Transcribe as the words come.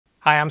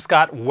Hi, I'm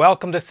Scott.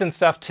 Welcome to Synth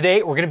Stuff.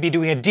 Today we're going to be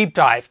doing a deep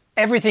dive.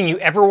 Everything you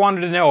ever wanted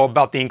to know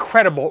about the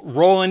incredible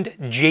Roland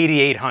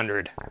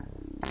JD-800.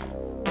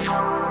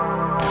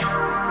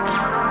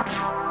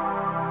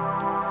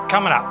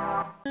 Coming up.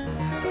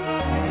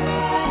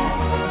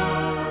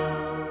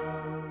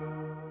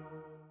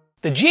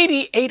 The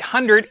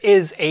JD-800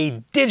 is a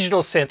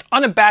digital synth,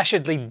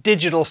 unabashedly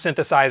digital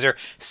synthesizer,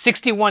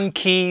 61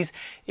 keys.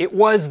 It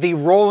was the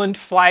Roland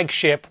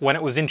Flagship when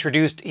it was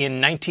introduced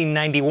in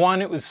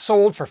 1991. It was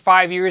sold for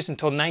 5 years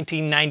until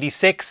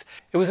 1996.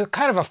 It was a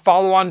kind of a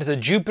follow-on to the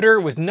Jupiter.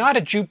 It was not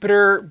a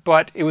Jupiter,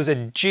 but it was a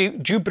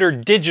Jupiter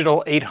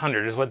Digital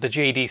 800 is what the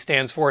JD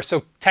stands for.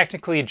 So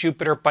technically a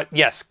Jupiter, but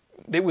yes,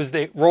 it was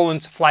the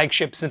Roland's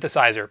flagship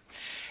synthesizer.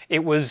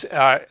 It was,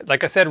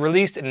 like I said,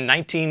 released in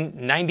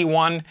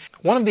 1991.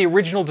 One of the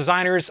original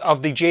designers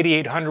of the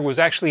JD-800 was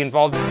actually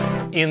involved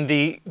in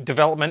the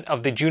development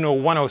of the Juno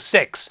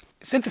 106.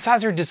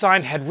 Synthesizer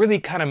design had really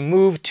kind of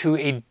moved to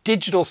a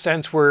digital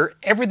sense where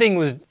everything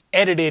was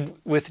edited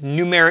with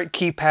numeric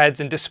keypads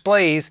and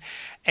displays,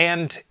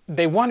 and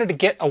they wanted to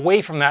get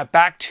away from that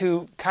back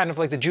to kind of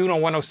like the Juno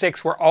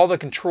 106 where all the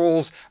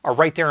controls are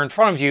right there in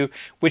front of you,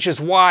 which is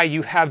why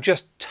you have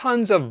just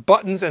tons of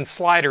buttons and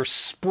sliders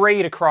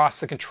sprayed across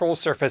the control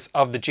surface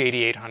of the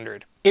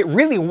JD-800. It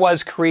really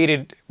was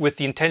created with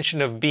the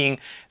intention of being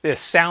this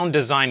sound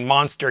design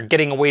monster,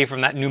 getting away from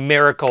that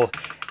numerical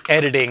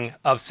editing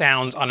of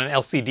sounds on an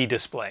LCD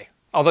display.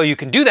 Although you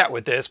can do that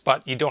with this,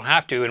 but you don't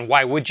have to, and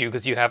why would you?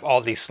 Because you have all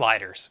these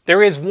sliders.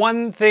 There is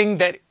one thing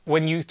that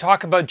when you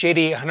talk about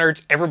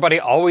JD-800s, everybody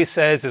always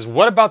says is,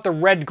 what about the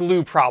red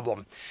glue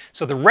problem?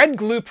 So the red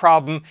glue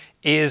problem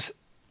is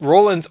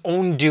Roland's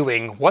own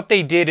doing. What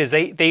they did is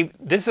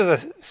this is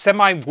a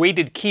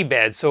semi-weighted key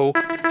bed, so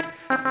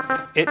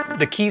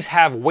the keys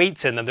have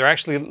weights in them. They're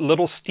actually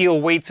little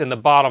steel weights in the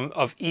bottom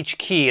of each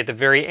key at the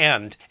very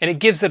end. And it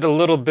gives it a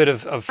little bit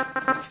of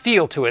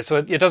feel to it, so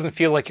it doesn't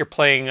feel like you're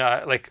playing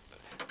like,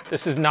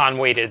 this is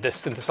non-weighted,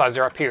 this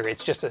synthesizer up here.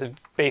 It's just a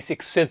basic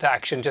synth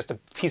action, just a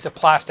piece of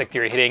plastic that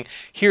you're hitting.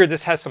 Here,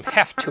 this has some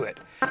heft to it.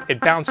 It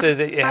bounces,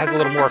 it has a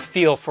little more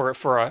feel for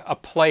a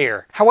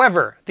player.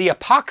 However, the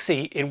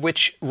epoxy in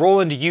which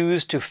Roland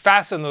used to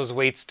fasten those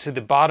weights to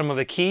the bottom of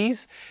the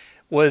keys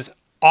was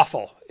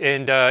awful.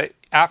 And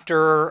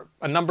after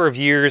a number of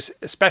years,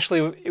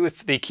 especially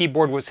if the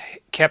keyboard was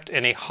kept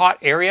in a hot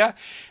area,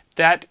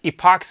 that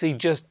epoxy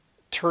just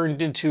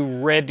turned into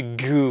red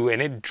goo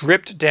and it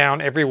dripped down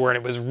everywhere, and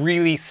it was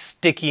really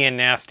sticky and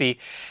nasty.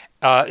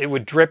 It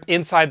would drip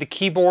inside the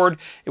keyboard,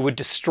 it would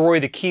destroy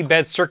the key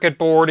bed circuit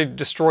board, it would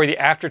destroy the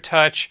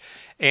aftertouch,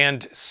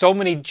 and so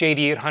many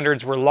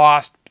JD-800s were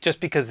lost just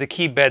because the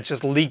key beds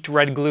just leaked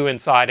red glue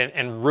inside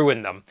and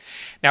ruined them.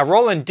 Now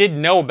Roland did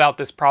know about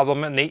this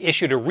problem, and they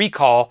issued a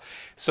recall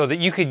so that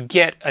you could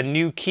get a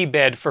new key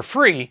bed for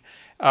free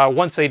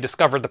once they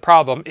discovered the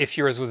problem, if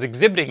yours was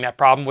exhibiting that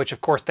problem, which of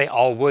course they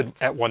all would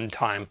at one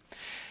time.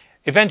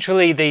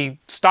 Eventually they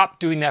stopped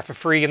doing that for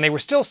free, and they were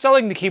still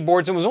selling the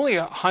keyboards. It was only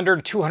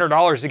 $100,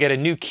 $200 to get a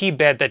new key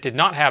bed that did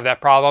not have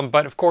that problem,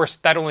 but of course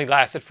that only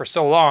lasted for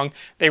so long.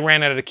 They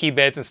ran out of key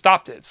beds and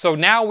stopped it. So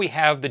now we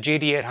have the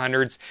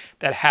JD-800s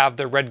that have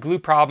the red glue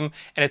problem,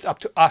 and it's up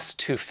to us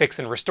to fix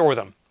and restore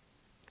them.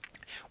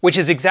 Which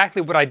is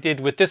exactly what I did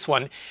with this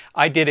one.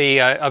 I did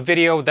a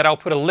video that I'll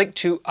put a link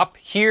to up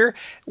here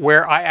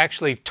where I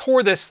actually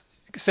tore this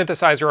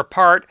synthesizer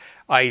apart.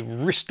 I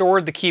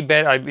restored the key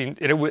bed. I mean,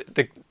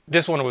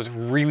 this one was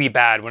really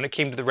bad. When it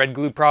came to the red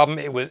glue problem,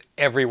 it was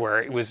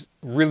everywhere. It was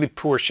really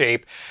poor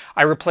shape.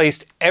 I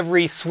replaced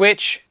every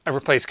switch. I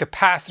replaced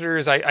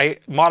capacitors. I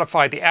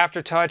modified the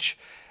aftertouch.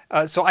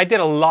 So I did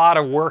a lot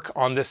of work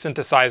on this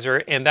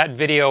synthesizer, and that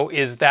video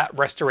is that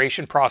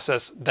restoration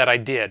process that I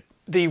did.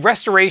 The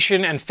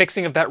restoration and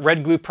fixing of that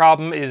red glue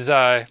problem is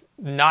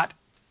not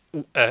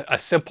a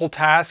simple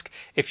task.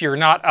 If you're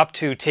not up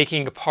to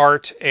taking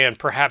apart and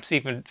perhaps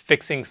even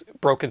fixing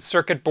broken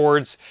circuit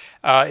boards,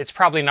 it's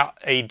probably not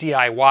a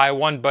DIY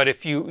one, but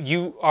if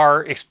you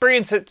are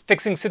experienced at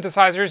fixing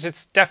synthesizers,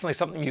 it's definitely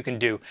something you can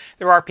do.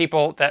 There are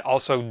people that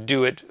also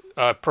do it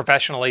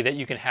professionally that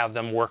you can have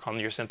them work on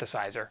your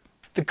synthesizer.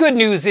 The good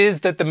news is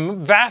that the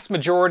vast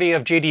majority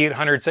of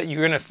JD-800s that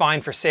you're going to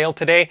find for sale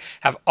today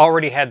have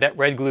already had that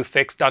red glue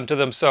fix done to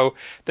them. So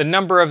the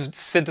number of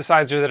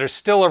synthesizers that are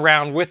still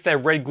around with that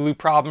red glue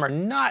problem are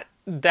not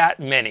that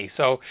many.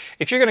 So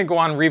if you're going to go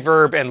on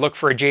Reverb and look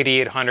for a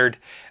JD-800,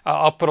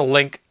 I'll put a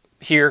link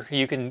here.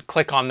 You can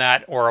click on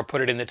that, or I'll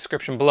put it in the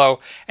description below.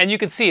 And you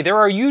can see there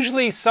are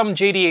usually some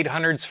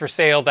JD-800s for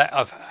sale that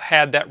have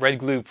had that red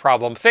glue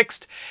problem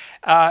fixed.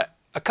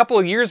 A couple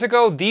of years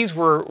ago, these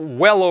were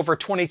well over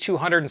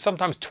 $2,200 and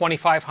sometimes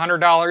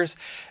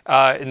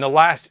 $2,500. In the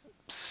last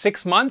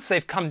 6 months,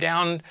 they've come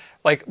down,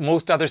 like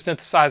most other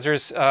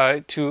synthesizers,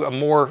 to a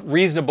more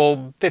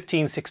reasonable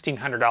 $1,500,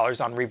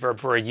 $1,600 on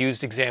Reverb for a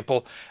used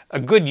example, a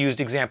good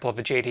used example of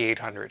a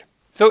JD-800.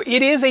 So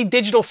it is a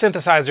digital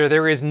synthesizer.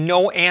 There is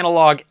no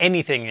analog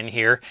anything in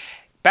here.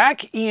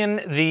 Back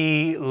in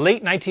the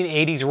late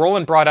 1980s,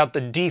 Roland brought out the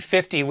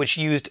D50, which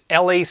used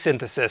LA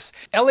synthesis.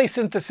 LA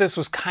synthesis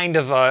was kind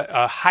of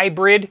a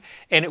hybrid,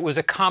 and it was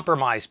a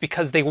compromise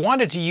because they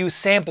wanted to use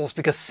samples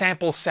because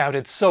samples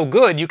sounded so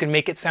good, you can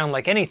make it sound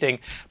like anything,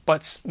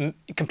 but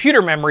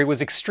computer memory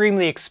was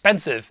extremely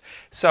expensive.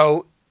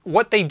 So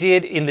what they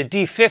did in the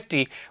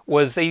D50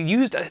 was they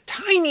used a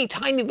tiny,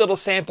 tiny little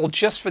sample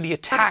just for the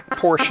attack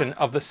portion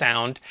of the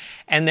sound,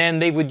 and then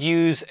they would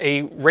use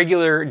a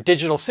regular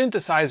digital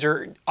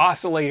synthesizer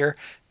oscillator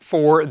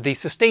for the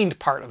sustained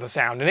part of the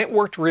sound, and it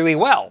worked really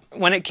well.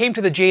 When it came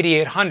to the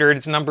JD-800,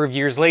 it's a number of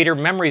years later,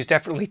 memory is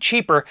definitely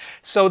cheaper,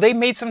 so they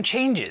made some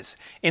changes.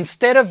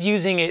 Instead of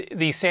using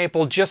the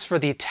sample just for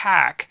the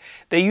attack,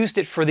 they used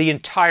it for the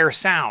entire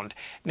sound.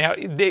 Now,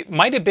 it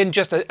might have been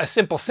just a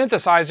simple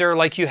synthesizer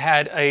like you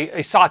had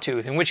a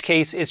sawtooth, in which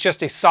case it's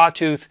just a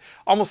sawtooth,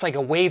 almost like a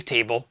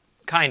wavetable,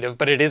 kind of,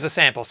 but it is a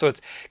sample. So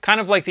it's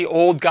kind of like the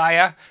old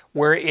Gaia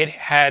where it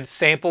had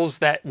samples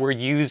that were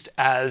used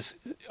as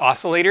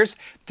oscillators.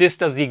 This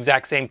does the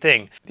exact same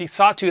thing. The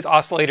sawtooth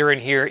oscillator in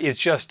here is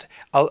just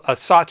a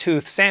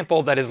sawtooth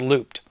sample that is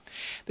looped.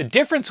 The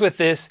difference with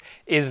this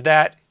is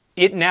that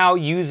it now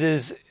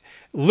uses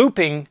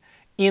looping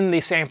in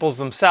the samples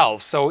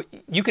themselves. So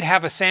you could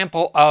have a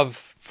sample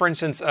of, for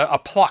instance, a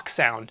pluck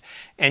sound,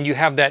 and you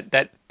have that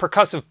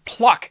percussive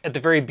pluck at the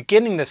very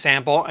beginning of the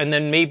sample, and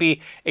then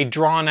maybe a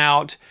drawn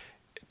out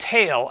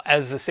tail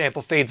as the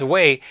sample fades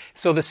away.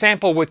 So the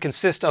sample would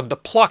consist of the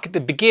pluck at the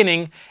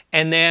beginning,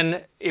 and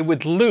then it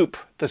would loop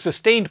the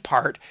sustained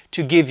part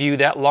to give you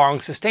that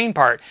long sustained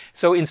part.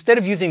 So instead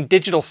of using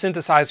digital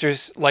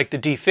synthesizers like the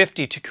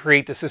D50 to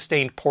create the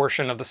sustained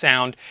portion of the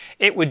sound,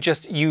 it would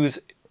just use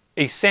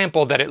a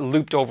sample that it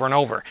looped over and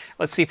over.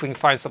 Let's see if we can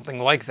find something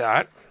like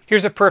that.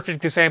 Here's a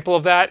perfect example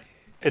of that.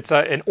 It's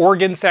an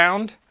organ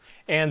sound,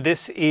 and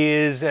this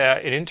is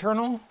an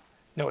internal?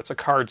 No, it's a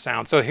card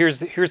sound. So here's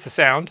the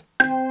sound.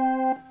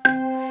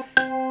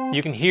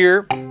 You can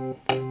hear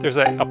there's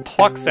a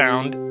pluck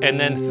sound and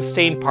then the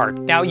sustained part.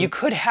 Now you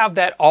could have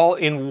that all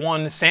in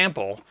one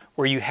sample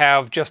where you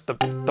have just the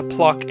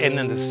pluck and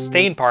then the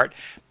sustained part,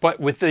 but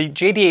with the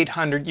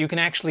JD-800 you can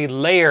actually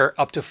layer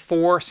up to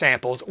 4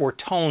 samples, or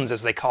tones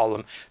as they call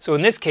them. So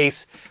in this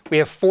case we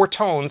have 4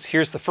 tones.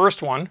 Here's the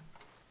first one.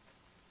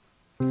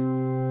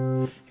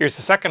 Here's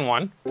the second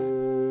one.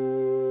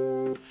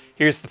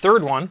 Here's the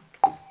third one.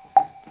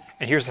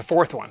 And here's the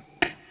fourth one.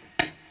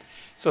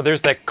 So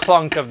there's that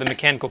clunk of the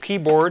mechanical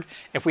keyboard.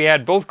 If we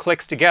add both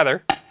clicks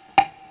together,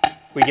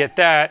 we get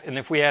that, and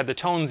if we add the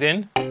tones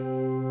in,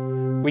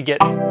 we get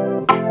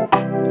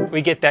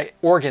that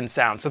organ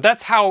sound. So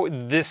that's how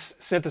this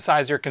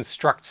synthesizer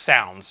constructs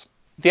sounds.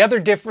 The other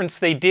difference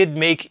they did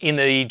make in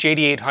the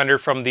JD-800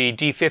 from the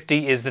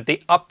D50 is that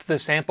they upped the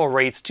sample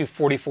rates to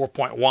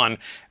 44.1.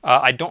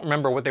 I don't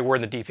remember what they were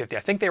in the D50. I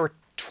think they were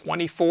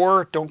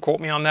 24, don't quote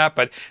me on that,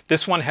 but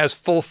this one has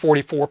full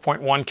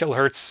 44.1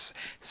 kilohertz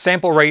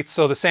sample rates,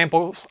 so the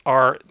samples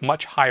are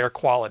much higher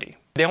quality.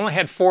 They only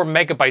had 4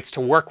 megabytes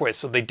to work with,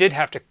 so they did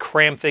have to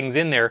cram things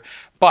in there,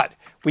 but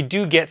we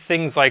do get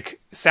things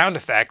like sound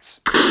effects.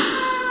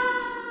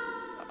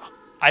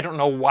 I don't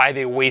know why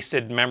they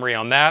wasted memory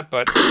on that,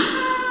 but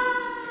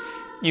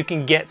you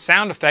can get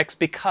sound effects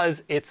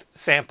because it's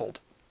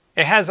sampled.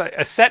 It has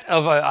a set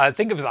of, I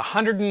think it was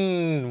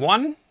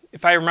 101,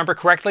 if I remember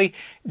correctly,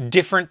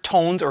 different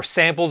tones or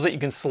samples that you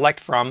can select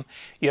from.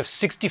 You have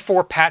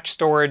 64 patch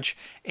storage,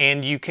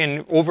 and you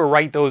can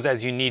overwrite those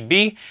as you need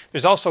be.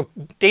 There's also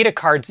data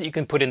cards that you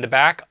can put in the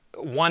back.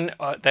 One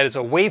that is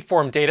a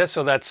waveform data,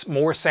 so that's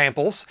more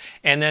samples,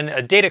 and then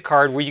a data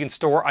card where you can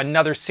store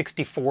another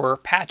 64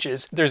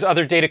 patches. There's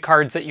other data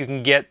cards that you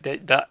can get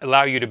that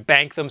allow you to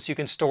bank them, so you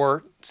can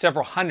store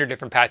several hundred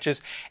different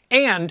patches.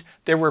 And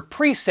there were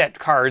preset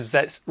cards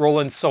that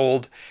Roland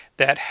sold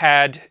that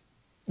had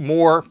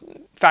more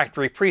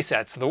factory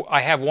presets. So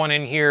I have one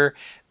in here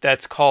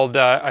that's called,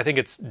 I think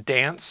it's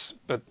Dance,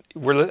 but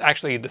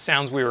actually the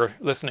sounds we were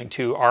listening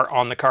to are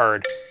on the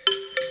card.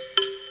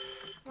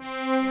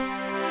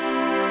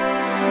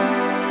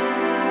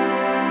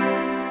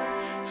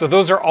 So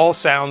those are all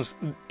sounds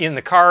in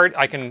the card.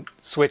 I can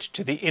switch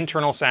to the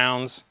internal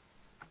sounds.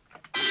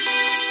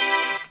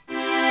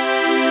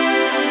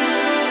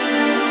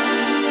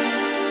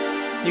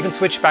 You can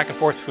switch back and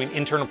forth between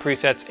internal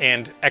presets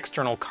and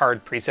external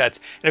card presets.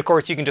 And of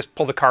course, you can just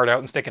pull the card out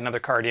and stick another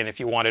card in if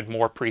you wanted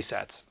more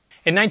presets.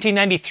 In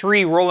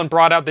 1993, Roland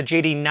brought out the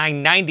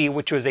JD-990,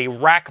 which was a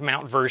rack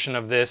mount version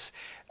of this.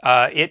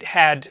 It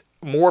had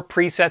more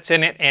presets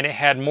in it, and it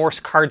had more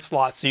card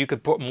slots, so you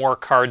could put more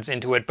cards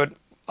into it. But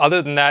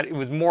other than that, it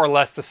was more or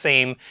less the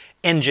same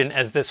engine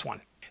as this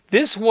one.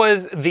 This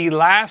was the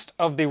last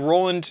of the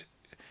Roland,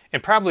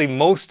 and probably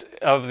most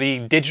of the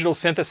digital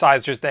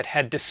synthesizers that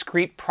had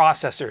discrete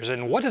processors.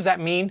 And what does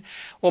that mean?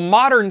 Well,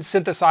 modern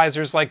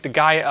synthesizers like the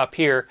Gaia up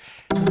here,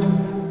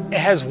 it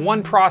has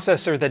one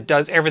processor that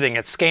does everything.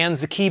 It scans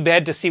the key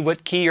bed to see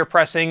what key you're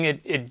pressing.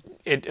 It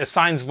it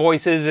assigns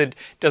voices, it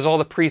does all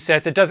the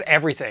presets, it does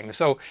everything.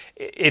 So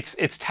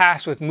it's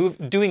tasked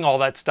with doing all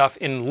that stuff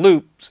in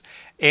loops.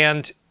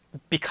 And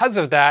because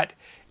of that,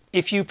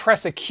 if you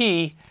press a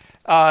key,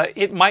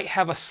 it might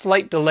have a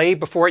slight delay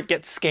before it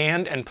gets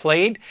scanned and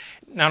played.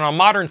 Now, on a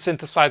modern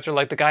synthesizer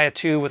like the Gaia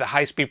 2 with a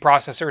high-speed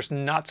processor, it's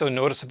not so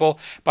noticeable,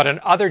 but in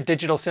other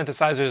digital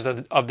synthesizers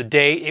of the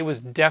day, it was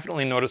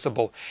definitely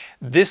noticeable.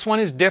 This one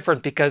is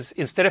different because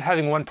instead of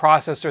having one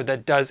processor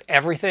that does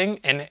everything,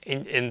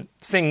 and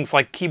things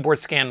like keyboard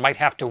scan might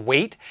have to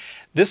wait,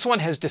 this one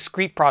has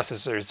discrete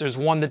processors. There's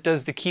one that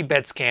does the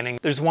keybed scanning,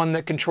 there's one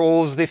that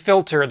controls the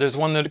filter, there's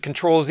one that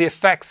controls the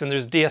effects, and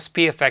there's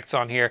DSP effects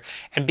on here.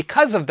 And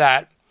because of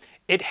that,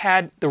 it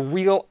had the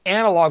real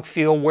analog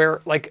feel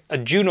where, like a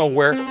Juno,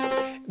 where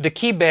the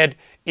keybed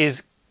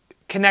is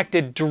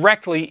connected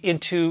directly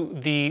into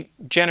the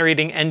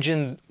generating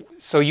engine,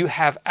 so you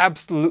have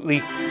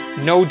absolutely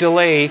no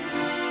delay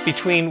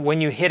between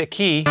when you hit a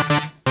key.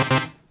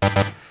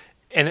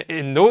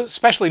 And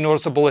especially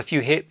noticeable if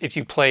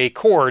you play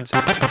chords.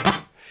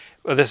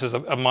 Well, this is a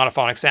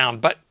monophonic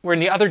sound, but where in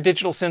the other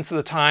digital synths of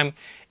the time,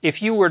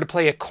 if you were to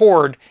play a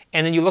chord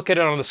and then you look at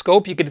it on the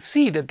scope, you could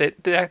see that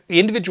the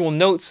individual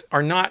notes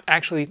are not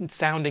actually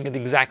sounding at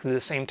exactly the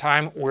same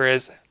time,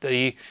 whereas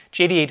the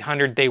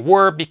JD-800, they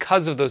were,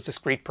 because of those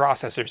discrete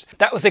processors.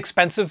 That was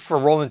expensive for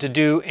Roland to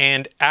do,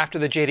 and after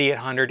the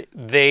JD-800,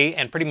 they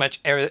and pretty much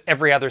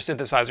every other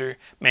synthesizer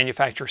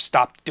manufacturer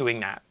stopped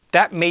doing that.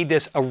 That made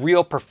this a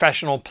real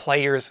professional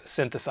player's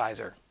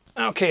synthesizer.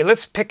 Okay,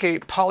 let's pick a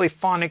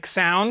polyphonic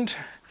sound,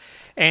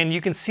 and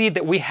you can see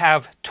that we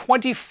have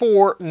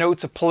 24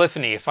 notes of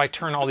polyphony. If I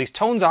turn all these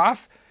tones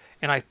off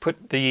and I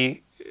put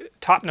the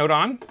top note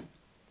on,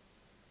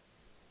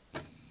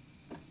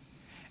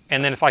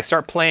 and then if I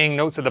start playing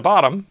notes at the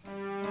bottom,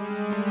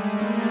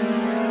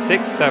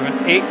 6,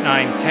 7, 8,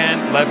 9,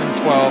 10,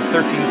 11, 12,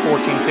 13,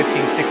 14,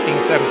 15, 16,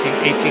 17,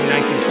 18,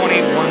 19,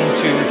 20, 1,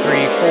 2,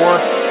 3,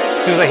 4.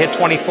 As soon as I hit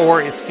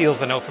 24, it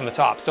steals the note from the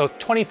top. So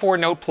 24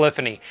 note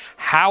polyphony.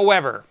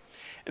 However,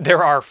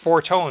 there are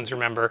 4 tones,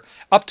 remember,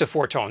 up to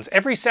 4 tones.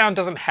 Every sound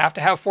doesn't have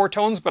to have 4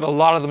 tones, but a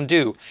lot of them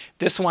do.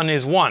 This one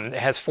is one. It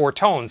has 4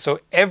 tones. So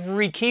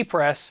every key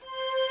press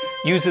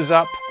uses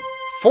up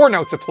 4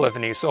 notes of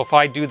polyphony. So if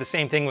I do the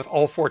same thing with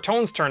all 4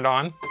 tones turned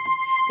on,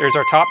 there's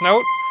our top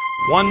note.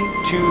 1,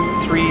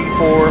 2, 3,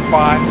 4,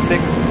 5,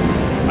 6.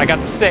 I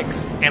got to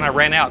 6 and I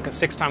ran out because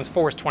 6 times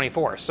 4 is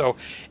 24. So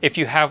if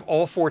you have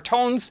all 4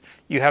 tones,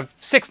 you have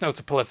 6 notes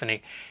of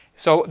polyphony.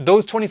 So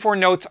those 24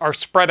 notes are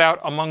spread out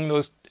among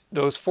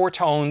those 4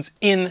 tones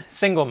in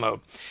single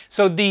mode.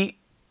 So the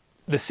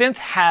synth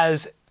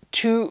has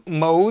 2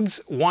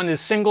 modes. One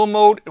is single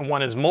mode and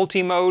one is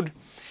multi-mode.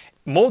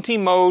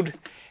 Multi-mode,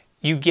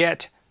 you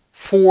get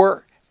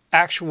 4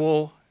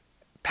 actual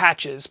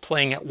patches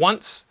playing at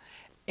once,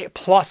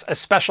 plus a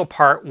special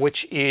part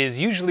which is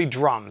usually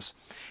drums.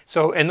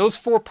 So, and those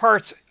 4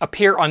 parts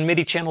appear on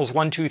MIDI channels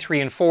 1, 2,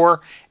 3, and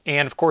 4,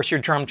 and of course your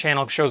drum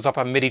channel shows up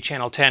on MIDI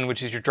channel 10,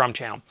 which is your drum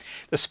channel.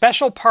 The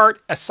special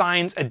part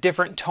assigns a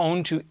different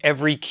tone to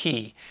every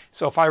key.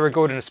 So if I were to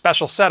go to a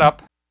special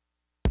setup,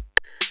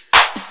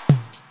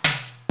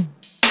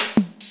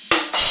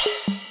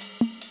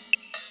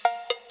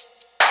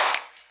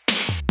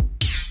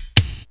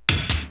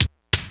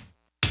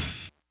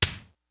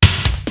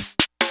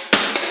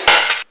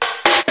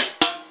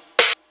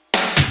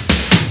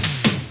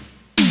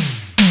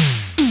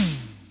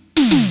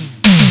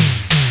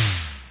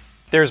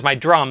 there's my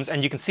drums,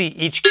 and you can see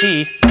each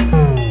key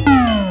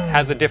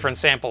has a different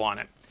sample on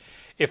it.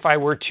 If I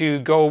were to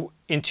go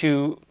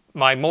into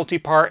my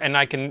multi-part, and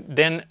I can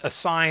then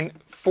assign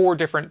 4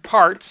 different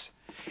parts,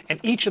 and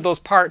each of those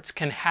parts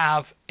can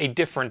have a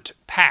different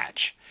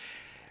patch.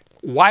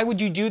 Why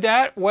would you do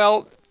that?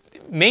 Well,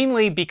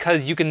 mainly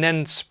because you can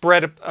then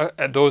spread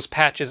those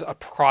patches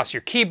across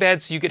your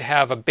keybed, so you could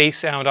have a bass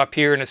sound up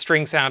here and a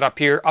string sound up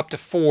here, up to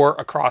 4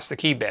 across the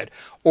keybed.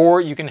 Or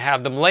you can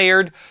have them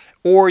layered,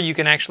 or you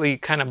can actually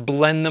kind of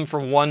blend them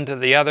from one to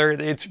the other.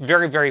 It's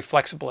very, very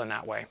flexible in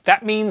that way.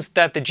 That means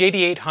that the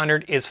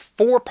JD-800 is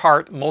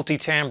 4-part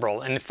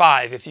multi-timbral, and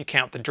 5 if you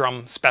count the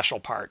drum special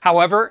part.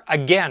 However,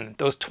 again,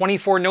 those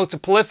 24 notes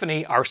of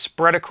polyphony are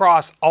spread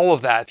across all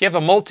of that. If you have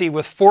a multi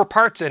with 4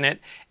 parts in it,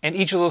 and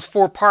each of those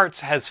 4 parts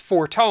has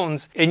 4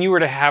 tones, and you were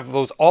to have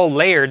those all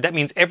layered, that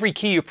means every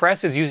key you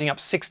press is using up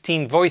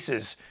 16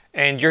 voices.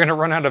 And you're going to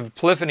run out of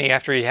polyphony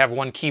after you have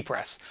 1 key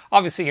press.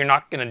 Obviously, you're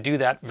not going to do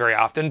that very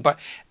often, but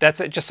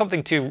that's just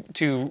something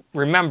to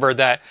remember,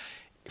 that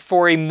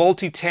for a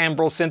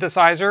multi-timbral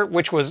synthesizer,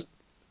 which was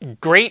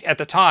great at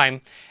the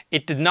time,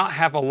 it did not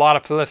have a lot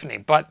of polyphony.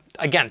 But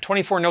again,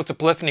 24 notes of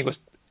polyphony was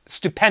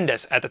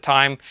stupendous at the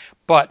time,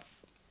 but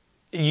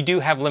you do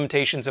have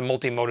limitations in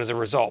multi-mode as a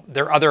result.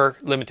 There are other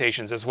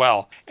limitations as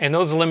well. And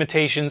those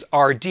limitations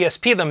are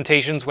DSP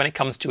limitations when it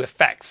comes to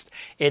effects.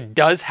 It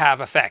does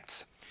have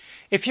effects.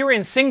 If you're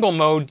in single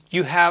mode,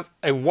 you have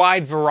a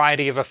wide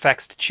variety of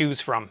effects to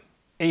choose from.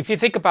 If you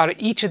think about it,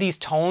 each of these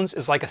tones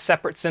is like a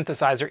separate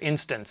synthesizer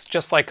instance,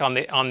 just like on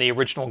the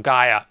original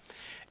Gaia.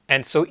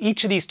 And so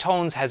each of these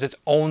tones has its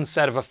own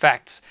set of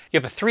effects.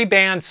 You have a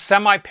 3-band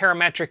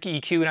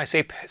semi-parametric EQ, and I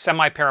say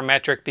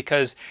semi-parametric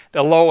because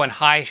the low and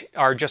high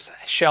are just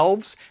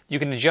shelves you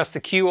can adjust the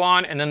Q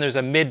on, and then there's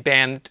a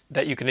mid-band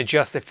that you can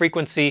adjust the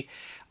frequency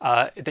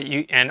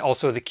and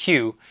also the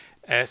Q.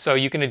 So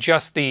you can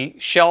adjust the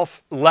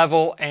shelf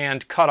level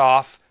and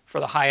cutoff for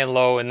the high and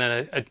low, and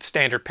then a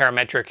standard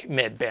parametric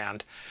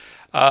mid-band.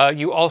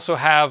 You also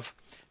have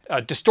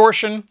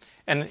distortion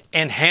and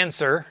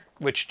enhancer,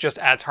 which just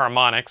adds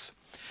harmonics.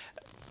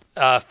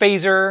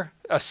 Phaser,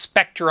 a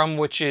spectrum,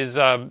 which is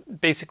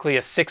basically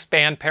a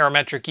 6-band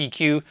parametric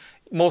EQ,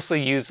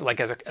 mostly used like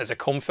as a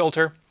comb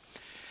filter.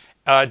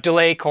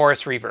 Delay,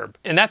 chorus, reverb.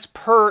 And that's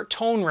per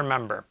tone,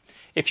 remember.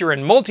 If you're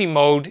in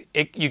multi-mode,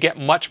 you get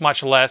much,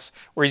 much less,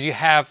 whereas you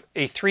have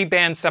a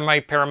 3-band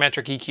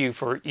semi-parametric EQ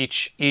for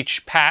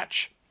each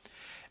patch.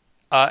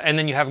 And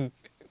then you have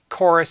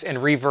chorus and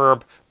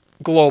reverb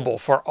global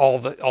for all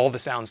the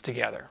sounds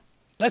together.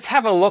 Let's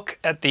have a look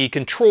at the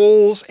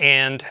controls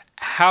and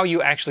how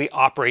you actually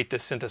operate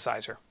this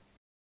synthesizer.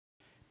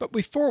 But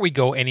before we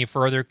go any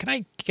further, can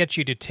I get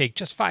you to take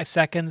just 5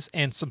 seconds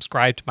and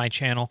subscribe to my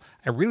channel?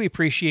 I really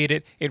appreciate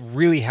it. It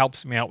really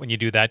helps me out when you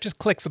do that. Just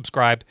click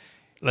subscribe.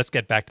 Let's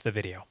get back to the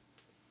video.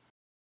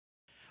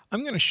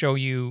 I'm going to show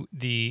you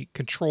the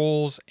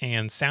controls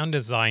and sound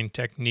design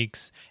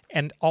techniques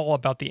and all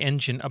about the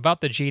engine,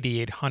 about the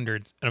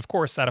JD-800. And of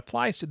course, that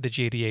applies to the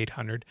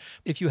JD-800.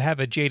 If you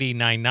have a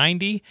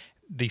JD-990,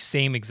 the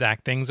same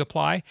exact things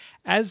apply,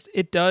 as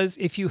it does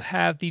if you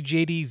have the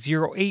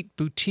JD-08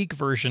 boutique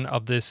version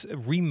of this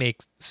remake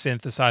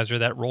synthesizer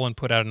that Roland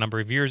put out a number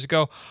of years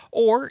ago,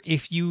 or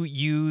if you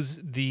use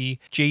the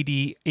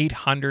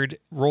JD-800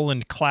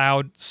 Roland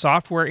Cloud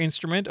software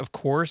instrument. Of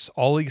course,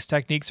 all these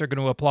techniques are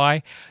going to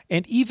apply.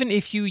 And even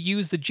if you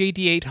use the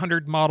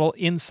JD-800 model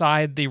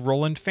inside the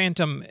Roland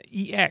Phantom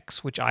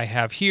EX, which I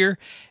have here,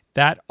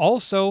 that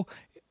also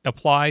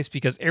applies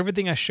because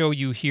everything I show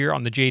you here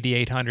on the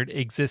JD-800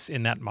 exists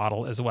in that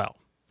model as well.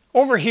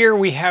 Over here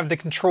we have the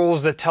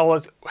controls that tell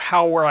us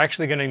how we're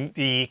actually going to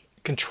be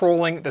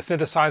controlling the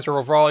synthesizer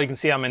overall. You can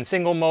see I'm in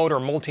single mode or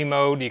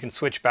multi-mode. You can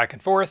switch back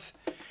and forth.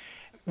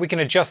 We can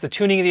adjust the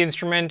tuning of the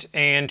instrument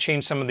and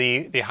change some of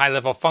the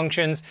high-level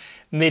functions.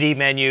 MIDI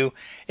menu.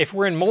 If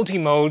we're in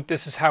multi-mode,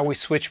 this is how we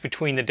switch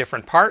between the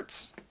different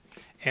parts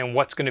and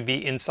what's going to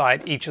be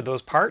inside each of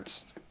those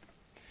parts.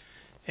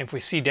 If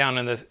we see down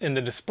in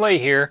the display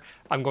here,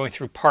 I'm going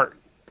through part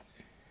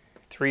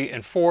 3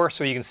 and 4,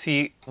 so you can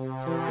see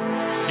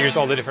here's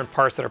all the different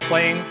parts that are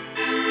playing.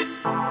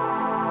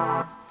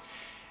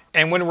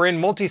 And when we're in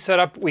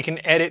multi-setup, we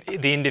can edit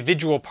the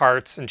individual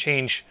parts and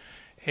change,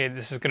 hey,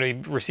 this is going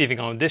to be receiving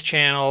on this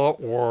channel,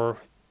 or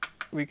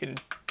we can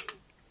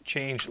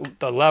change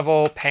the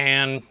level,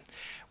 pan,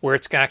 where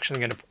it's actually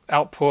going to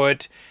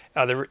output,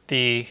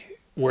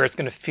 where it's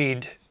going to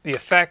feed the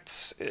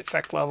effects,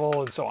 effect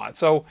level, and so on.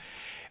 So,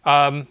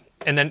 and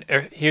then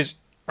here's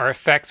our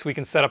effects. We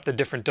can set up the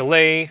different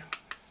delay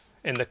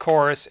in the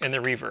chorus and the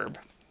reverb.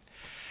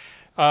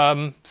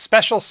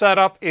 Special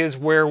setup is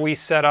where we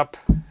set up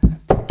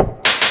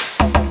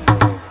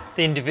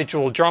the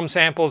individual drum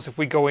samples. If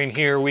we go in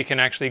here, we can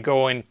actually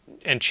go in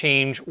and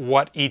change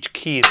what each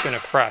key is going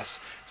to press.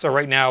 So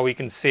right now we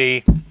can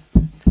see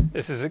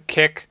this is a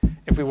kick.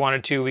 If we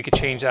wanted to, we could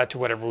change that to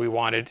whatever we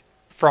wanted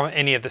from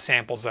any of the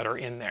samples that are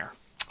in there.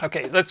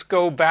 Okay, let's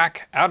go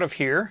back out of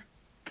here,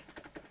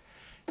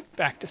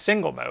 back to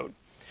single mode,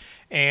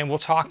 and we'll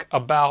talk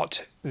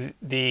about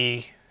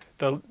the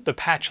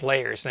patch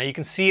layers. Now you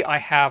can see I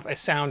have a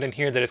sound in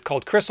here that is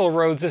called Crystal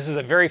Roads. This is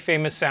a very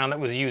famous sound that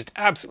was used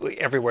absolutely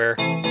everywhere.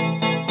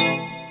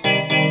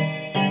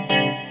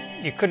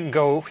 You couldn't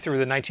go through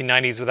the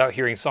 1990s without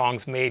hearing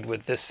songs made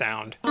with this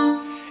sound.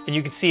 And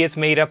you can see it's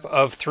made up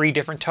of 3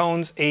 different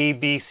tones, A,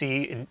 B,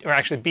 C, or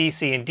actually B,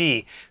 C, and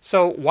D.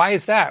 So why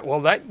is that? Well,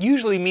 that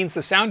usually means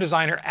the sound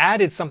designer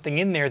added something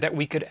in there that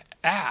we could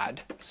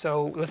add.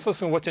 So let's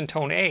listen to what's in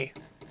tone A.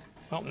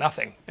 Well,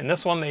 nothing. In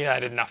this one, they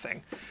added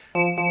nothing.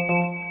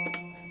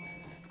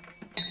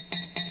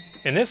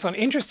 In this one,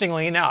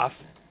 interestingly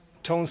enough,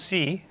 tone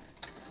C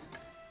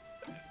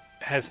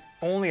has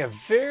only a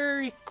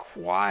very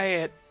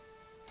quiet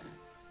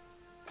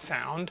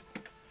sound,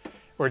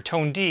 where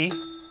tone D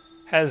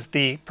has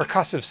the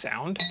percussive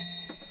sound,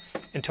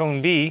 and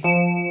tone B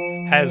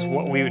has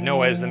what we would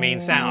know as the main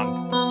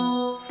sound.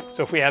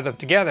 So if we add them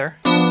together,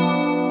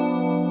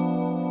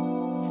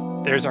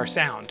 there's our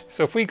sound.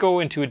 So if we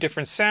go into a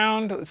different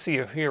sound, let's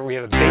see, here we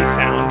have a bass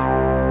sound.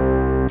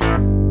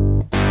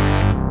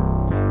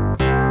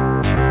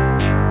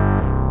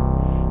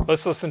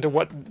 Let's listen to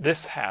what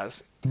this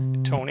has.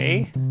 Tone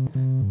A,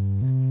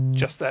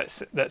 just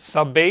that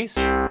sub bass.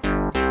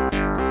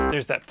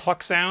 There's that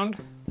pluck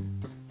sound,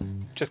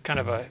 just kind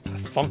of a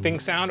thumping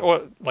sound,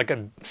 or like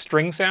a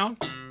string sound.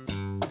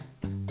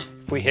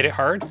 If we hit it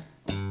hard,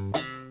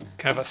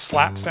 kind of a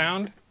slap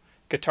sound,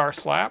 guitar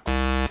slap.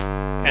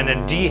 And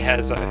then D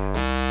has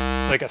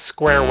like a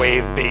square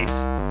wave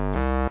bass.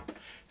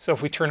 So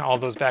if we turn all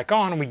those back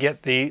on, we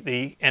get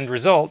the end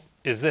result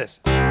is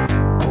this.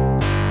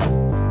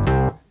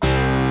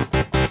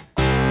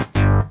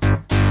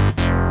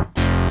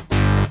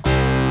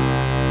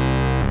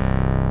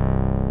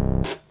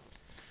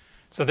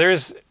 So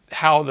there's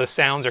how the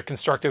sounds are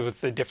constructed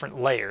with the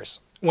different layers.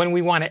 When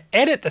we want to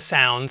edit the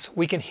sounds,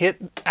 we can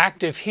hit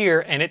active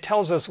here and it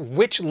tells us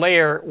which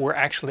layer we're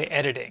actually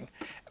editing.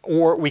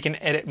 Or we can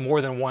edit more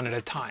than one at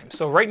a time.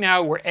 So right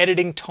now we're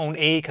editing tone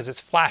A because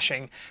it's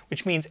flashing,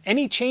 which means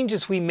any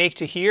changes we make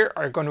to here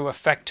are going to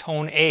affect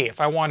tone A.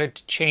 If I wanted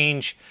to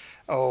change,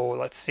 oh,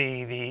 let's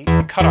see, the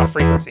cutoff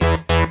frequency.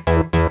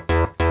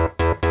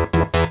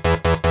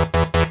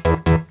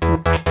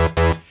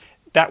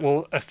 That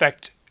will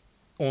affect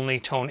only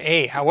tone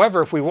A.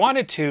 However, if we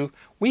wanted to,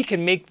 we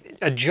can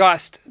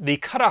adjust the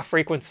cutoff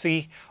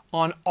frequency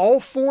on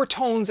all 4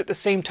 tones at the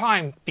same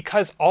time.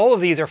 Because all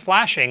of these are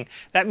flashing,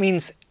 that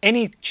means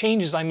any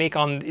changes I make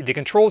on the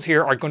controls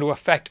here are going to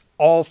affect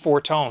all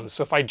 4 tones.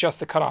 So if I adjust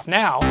the cutoff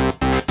now,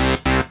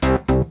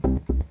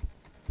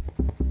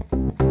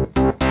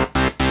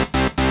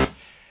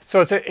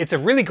 so it's a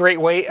really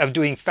great way of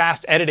doing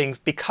fast editing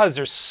because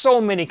there's so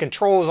many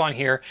controls on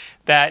here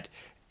that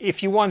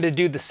if you wanted to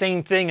do the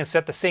same thing and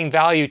set the same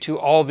value to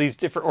all these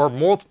different or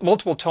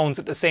multiple tones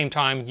at the same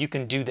time, you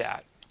can do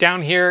that.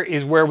 Down here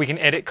is where we can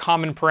edit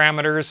common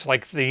parameters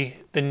like the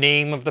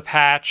name of the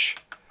patch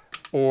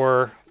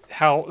or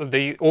how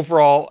the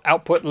overall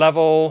output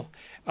level,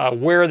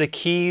 where the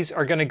keys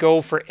are going to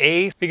go for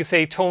A. We can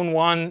say tone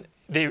 1,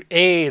 the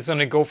A is going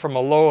to go from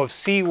a low of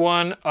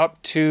C1 up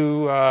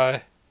to,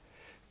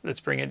 let's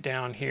bring it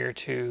down here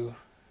to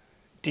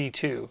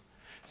D2.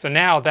 So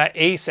now that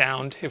A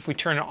sound, if we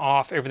turn it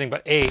off, everything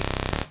but A,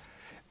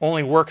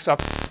 only works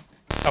up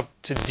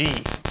to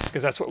D,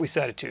 because that's what we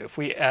set it to. If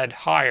we add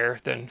higher,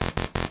 then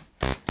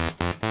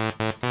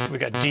we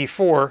got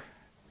D4.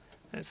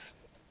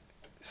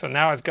 So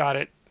now I've got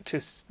it to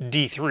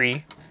D3.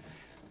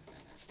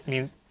 It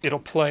means it'll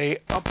play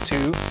up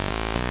to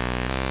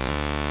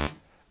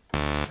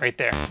right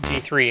there,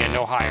 D3 and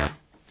no higher.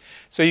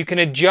 So you can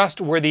adjust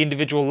where the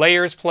individual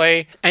layers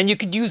play, and you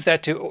could use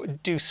that to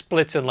do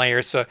splits and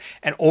layers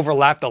and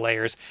overlap the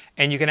layers.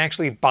 And you can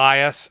actually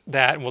bias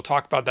that, and we'll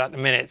talk about that in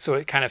a minute, so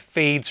it kind of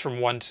fades from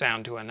one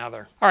sound to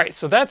another. All right,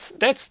 so that's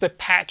the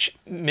patch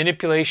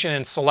manipulation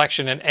and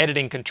selection and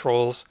editing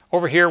controls.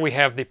 Over here we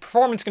have the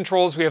performance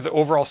controls, we have the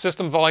overall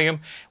system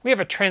volume, we have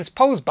a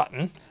transpose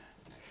button,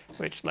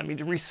 which let me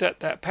reset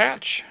that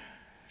patch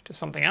to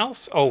something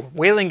else. Oh,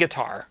 wailing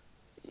guitar.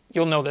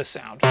 You'll know this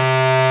sound.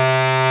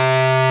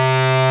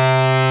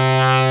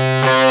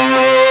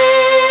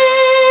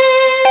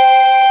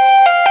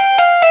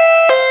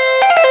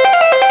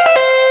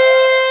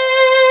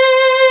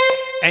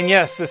 And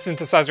yes, the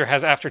synthesizer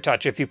has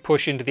aftertouch. If you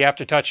push into the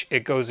aftertouch,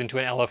 it goes into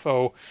an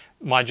LFO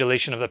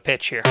modulation of the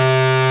pitch here. And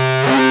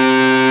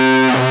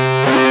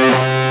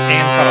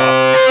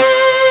cutoff.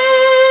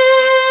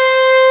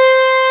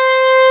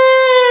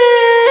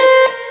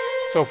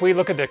 So if we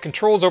look at the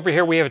controls over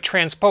here, we have a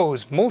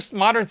transpose. Most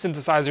modern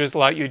synthesizers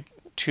allow you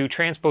to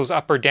transpose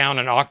up or down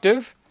an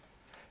octave.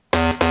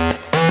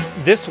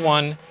 This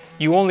one,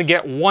 you only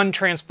get one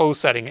transpose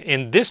setting.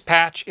 In this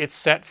patch, it's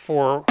set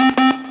for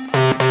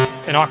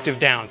an octave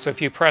down. So if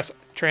you press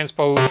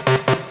transpose,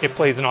 it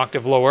plays an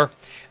octave lower.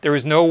 There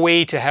is no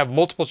way to have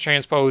multiple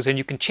transpose, and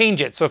you can change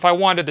it. So if I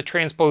wanted the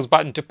transpose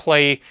button to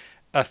play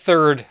a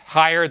third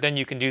higher, then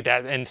you can do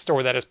that and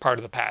store that as part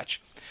of the patch.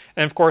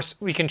 And of course,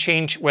 we can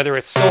change whether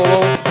it's solo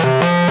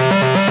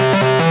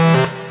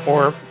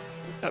or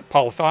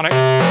polyphonic.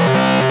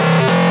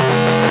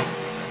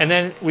 And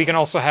then we can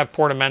also have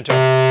portamento.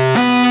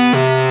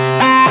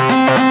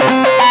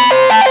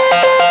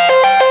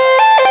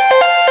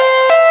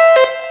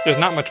 There's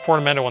not much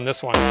portamento on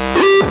this one.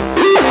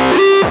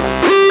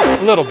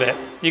 A little bit.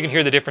 You can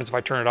hear the difference if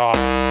I turn it off.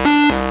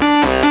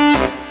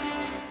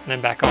 And then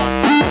back on.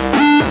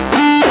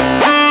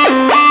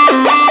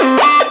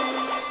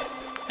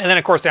 And then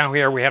of course down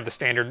here we have the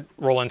standard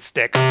Roland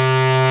stick.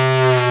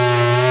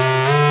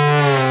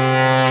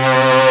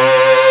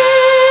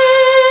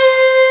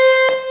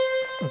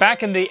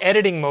 Back in the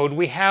editing mode,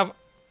 we have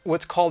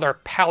what's called our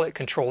palette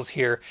controls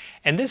here.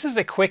 And this is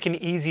a quick and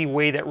easy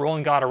way that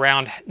Roland got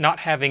around not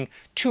having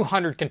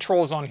 200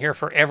 controls on here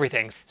for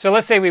everything. So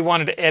let's say we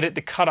wanted to edit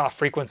the cutoff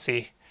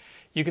frequency.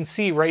 You can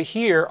see right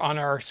here on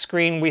our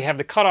screen we have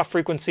the cutoff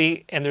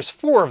frequency, and there's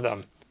 4 of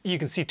them. You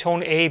can see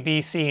tone A,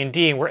 B, C, and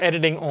D, and we're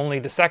editing only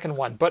the second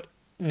one. But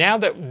now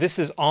that this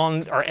is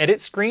on our edit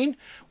screen,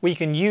 we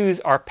can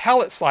use our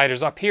palette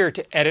sliders up here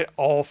to edit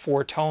all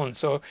 4 tones.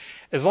 So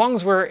as long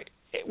as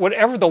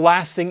whatever the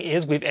last thing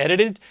is we've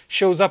edited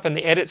shows up in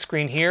the edit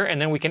screen here, and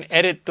then we can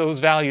edit those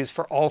values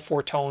for all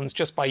 4 tones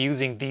just by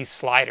using these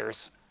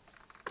sliders.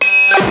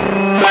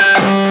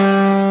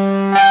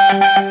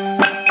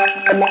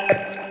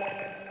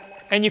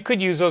 And you could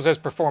use those as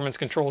performance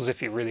controls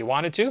if you really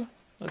wanted to.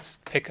 Let's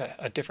pick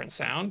a different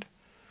sound.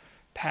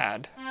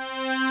 Pad.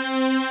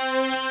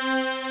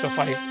 So if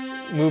I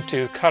move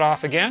to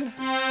cutoff again.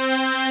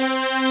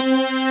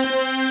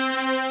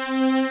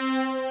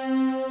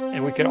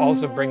 And we could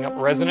also bring up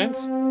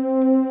resonance. And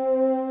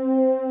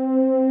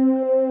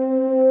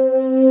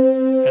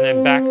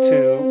then back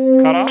to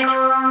cutoff.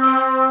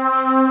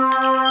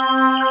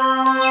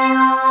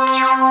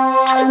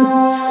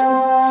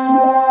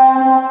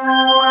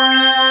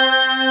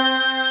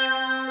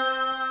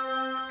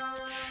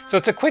 So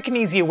it's a quick and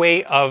easy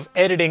way of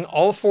editing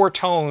all 4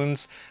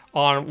 tones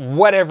on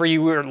whatever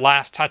you were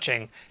last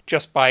touching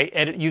just by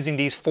using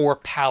these 4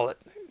 palette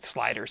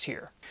sliders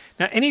here.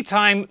 Now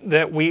anytime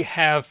that we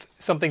have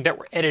something that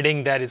we're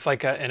editing that is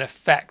like an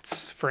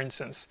effects, for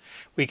instance,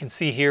 we can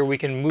see here we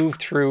can move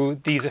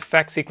through these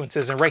effect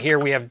sequences, and right here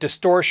we have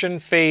distortion,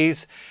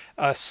 phase,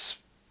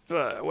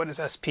 what is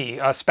SP?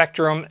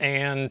 Spectrum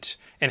and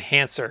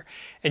enhancer.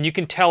 And you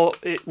can tell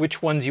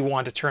which ones you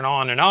want to turn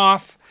on and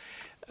off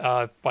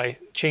by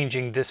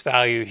changing this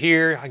value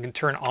here. I can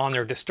turn on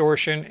their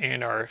distortion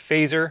and our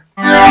phaser,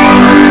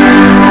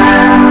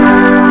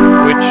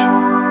 which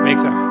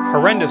makes a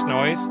horrendous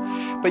noise.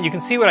 But you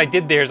can see what I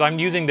did there is I'm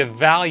using the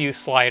value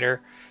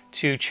slider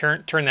to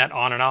turn that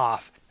on and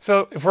off.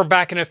 So if we're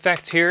back in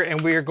effects here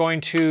and we are going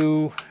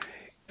to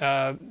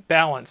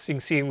balance, you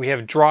can see we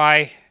have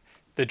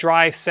the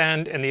dry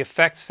send and the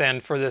effect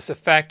send for this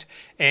effect,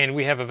 and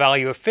we have a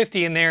value of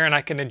 50 in there, and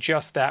I can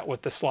adjust that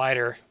with the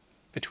slider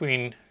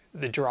between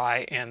the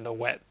dry and the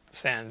wet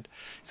send.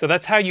 So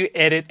that's how you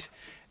edit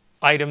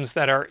items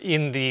that are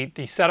in the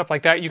setup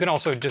like that. You can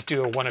also just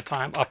do a one at a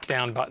time up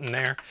down button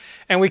there,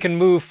 and we can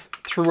move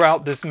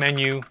throughout this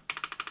menu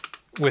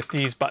with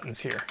these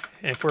buttons here.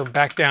 And if we're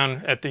back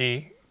down at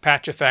the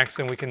patch effects,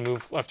 then we can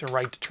move left and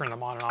right to turn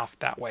them on and off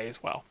that way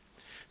as well.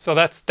 So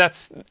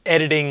that's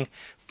editing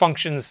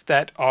functions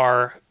that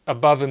are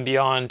above and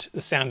beyond the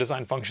sound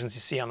design functions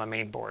you see on the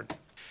main board.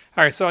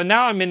 All right, so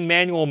now I'm in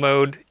manual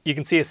mode. You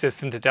can see it says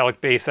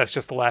Synthedelic Bass. That's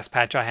just the last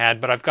patch I had,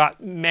 but I've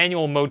got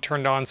manual mode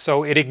turned on,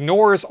 so it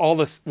ignores all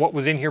this what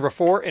was in here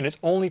before, and it's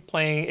only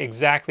playing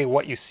exactly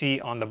what you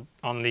see on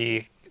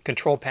the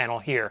control panel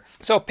here.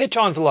 So pitch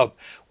envelope.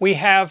 We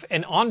have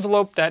an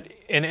envelope that,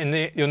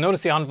 you'll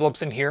notice the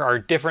envelopes in here are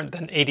different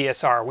than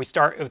ADSR. We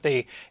start with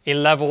a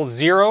level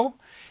 0,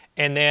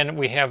 and then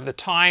we have the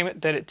time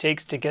that it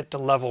takes to get to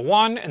level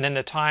 1, and then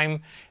the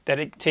time that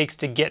it takes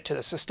to get to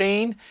the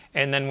sustain,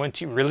 and then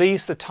once you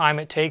release, the time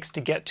it takes to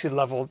get to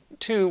level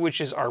 2, which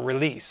is our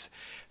release.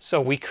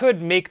 So we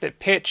could make the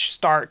pitch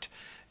start,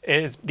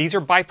 these are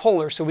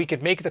bipolar, so we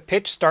could make the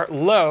pitch start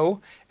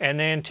low and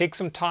then take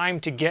some time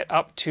to get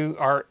up to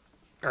our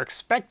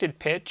expected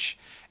pitch,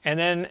 and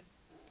then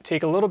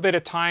take a little bit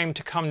of time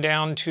to come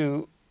down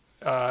to,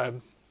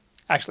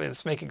 actually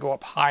let's make it go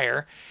up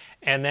higher,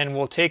 and then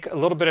we'll take a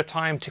little bit of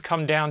time to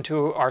come down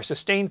to our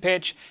sustain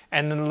pitch,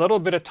 and then a little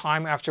bit of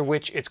time after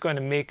which it's going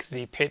to make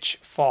the pitch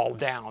fall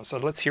down. So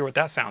let's hear what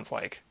that sounds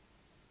like.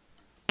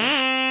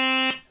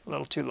 A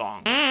little too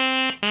long.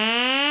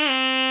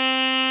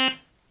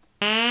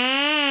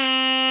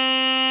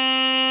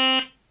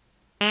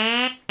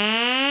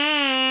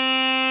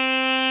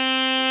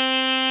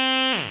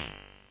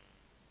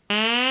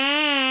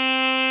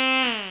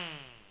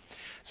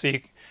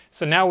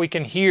 So now we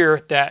can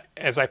hear that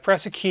as I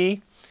press a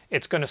key,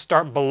 it's going to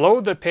start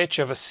below the pitch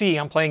of a C.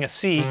 I'm playing a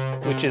C,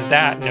 which is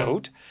that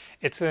note.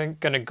 It's going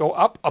to go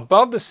up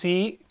above the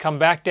C, come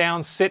back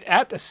down, sit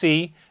at the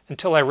C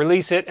until I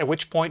release it, at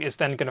which point it's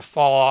then going to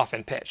fall off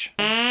in pitch.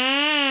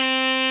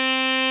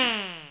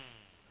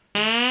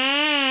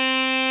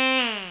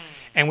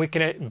 And we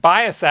can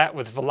bias that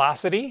with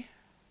velocity.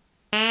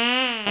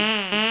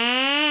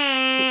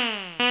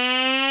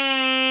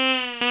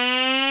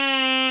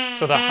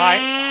 So the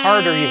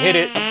harder you hit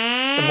it,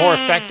 the more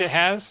effect it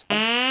has.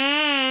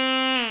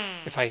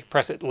 If I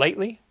press it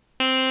lightly,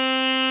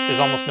 there's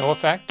almost no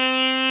effect.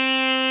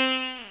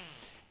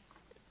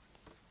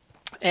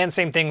 And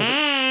same thing with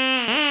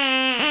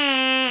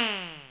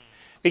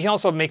we can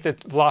also make the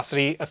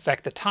velocity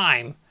affect the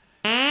time.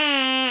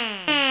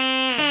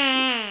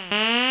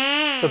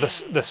 So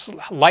the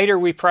lighter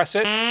we press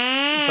it,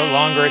 the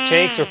longer it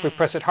takes, or if we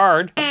press it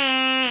hard,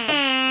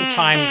 the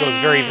time goes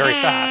very, very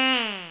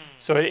fast.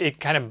 So it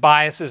kind of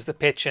biases the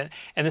pitch. And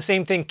the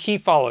same thing, key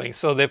following.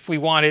 So that if we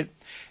want it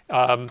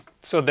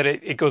so that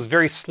it goes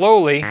very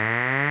slowly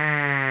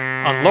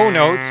on low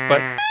notes,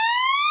 but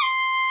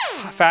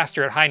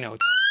faster at high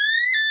notes.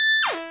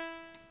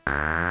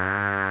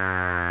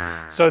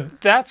 So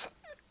that's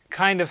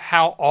kind of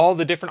how all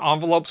the different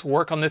envelopes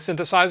work on this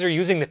synthesizer.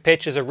 Using the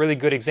pitch is a really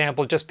good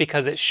example just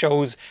because it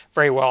shows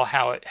very well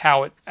how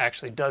it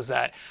actually does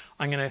that.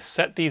 I'm going to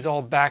set these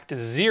all back to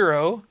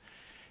 0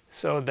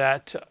 so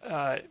that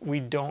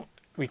we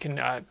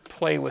can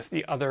play with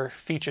the other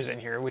features in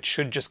here, which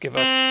should just give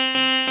us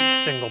a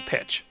single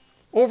pitch.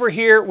 Over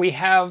here we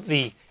have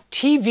the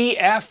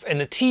TVF and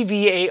the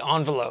TVA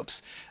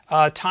envelopes.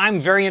 Time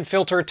variant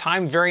filter,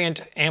 time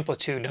variant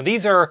amplitude. Now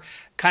these are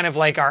kind of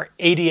like our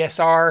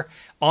ADSR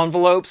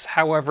envelopes.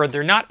 However,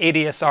 they're not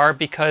ADSR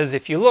because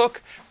if you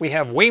look, we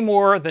have way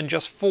more than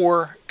just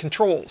 4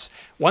 controls.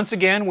 Once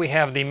again, we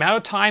have the amount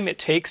of time it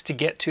takes to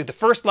get to the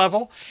first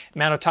level,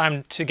 amount of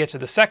time to get to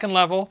the second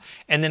level,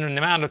 and then an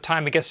amount of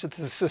time it gets to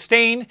the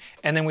sustain,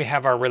 and then we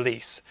have our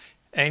release.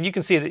 And you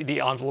can see the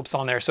envelopes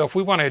on there. So if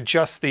we want to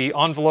adjust the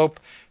envelope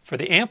for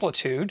the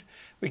amplitude,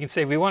 we can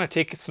say we want to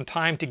take some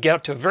time to get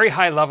up to a very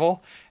high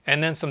level,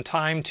 and then some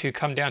time to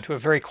come down to a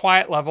very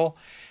quiet level,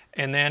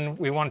 and then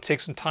we want to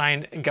take some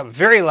time and get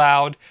very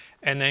loud,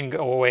 and then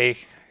go away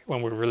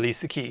when we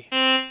release the key.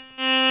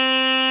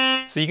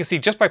 So you can see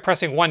just by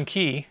pressing one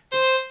key,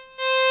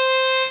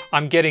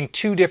 I'm getting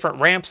two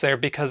different ramps there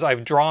because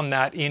I've drawn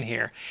that in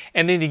here.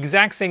 And then the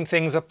exact same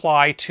things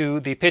apply to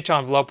the pitch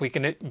envelope. We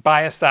can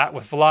bias that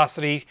with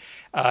velocity,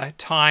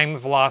 time,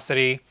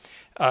 velocity.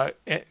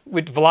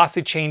 With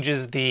velocity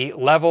changes the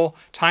level,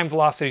 time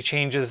velocity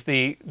changes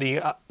the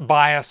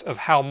bias of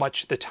how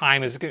much the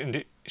time is going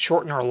to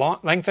shorten or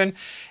lengthen.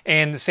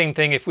 And the same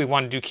thing if we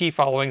want to do key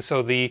following,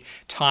 so the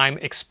time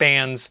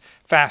expands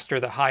faster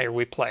the higher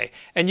we play.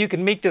 And you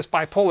can make this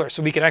bipolar,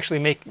 so we can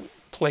actually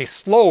play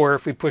slower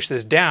if we push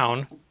this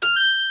down.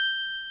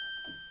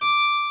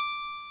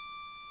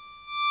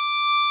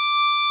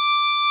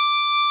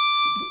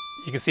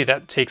 You can see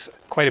that takes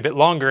quite a bit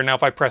longer. Now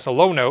if I press a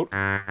low note,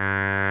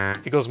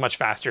 it goes much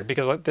faster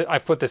because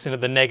I've put this into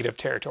the negative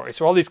territory.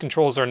 So all these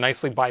controls are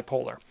nicely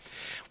bipolar.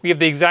 We have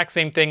the exact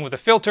same thing with the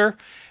filter.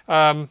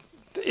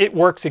 It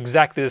works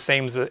exactly the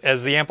same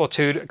as the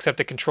amplitude, except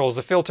it controls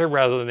the filter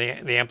rather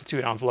than the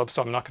amplitude envelope.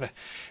 So I'm not going to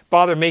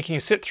bother making you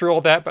sit through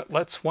all that, but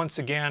let's once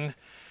again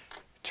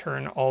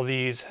turn all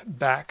these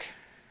back.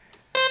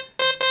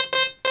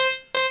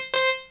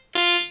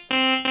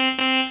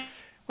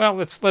 Well,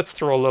 let's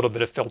throw a little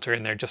bit of filter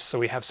in there just so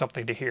we have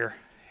something to hear.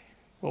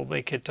 We'll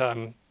make it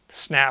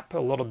snap a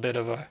little bit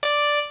of a...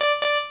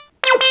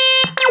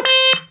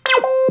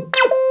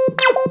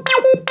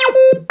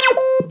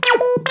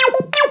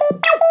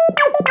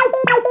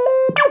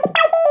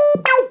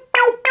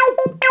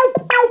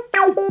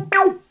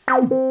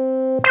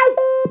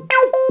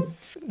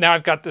 Now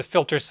I've got the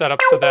filter set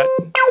up so that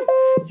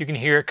you can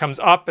hear it comes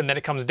up and then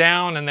it comes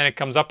down and then it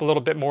comes up a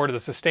little bit more to the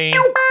sustain.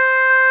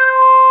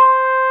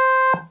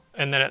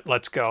 And then it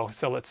lets go.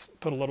 So let's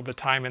put a little bit of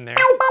time in there.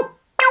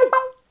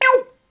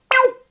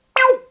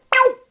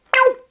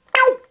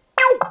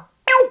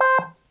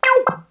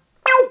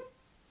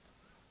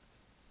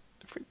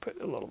 If we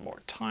put a little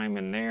more time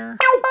in there.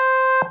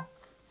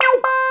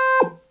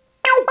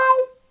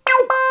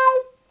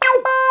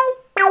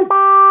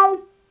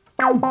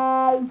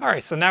 All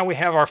right, so now we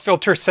have our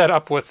filter set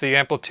up with the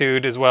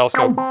amplitude as well.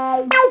 So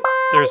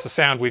there's the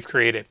sound we've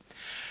created.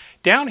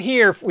 Down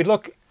here, if we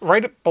look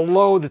right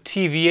below the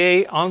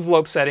TVA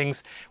envelope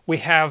settings, we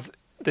have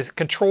the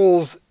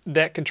controls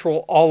that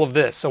control all of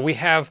this. So we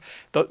have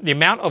the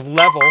amount of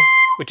level,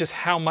 which is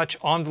how much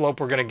envelope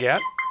we're going to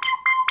get.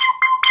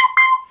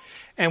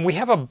 And we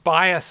have a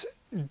bias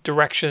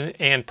direction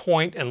and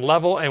point and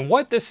level. And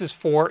what this is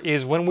for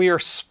is when we are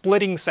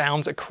splitting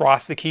sounds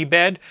across the key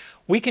bed,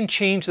 we can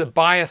change the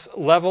bias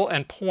level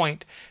and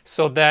point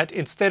so that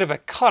instead of a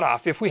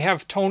cutoff, if we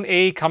have tone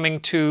A coming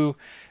to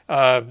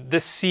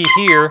this C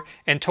here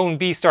and tone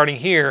B starting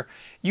here,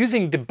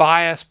 using the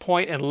bias,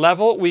 point, and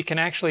level, we can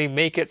actually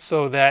make it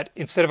so that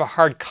instead of a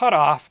hard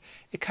cutoff,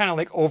 it kind of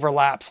like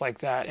overlaps like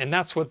that. And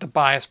that's what the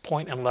bias,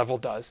 point, and level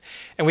does.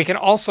 And we can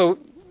also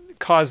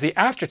cause the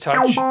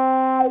aftertouch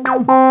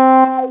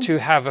to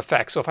have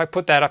effect. So if I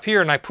put that up here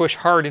and I push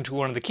hard into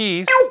one of the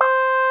keys,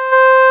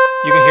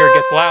 you can hear it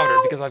gets louder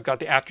because I've got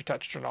the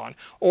aftertouch turned on.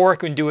 Or I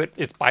can do it,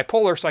 it's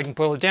bipolar, so I can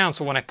pull it down,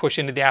 so when I push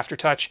into the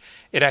aftertouch,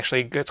 it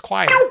actually gets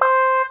quieter.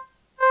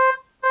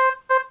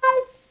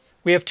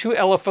 We have two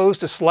LFOs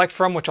to select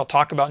from, which I'll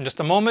talk about in just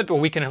a moment, but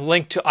we can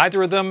link to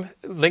either of them,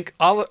 link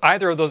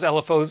either of those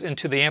LFOs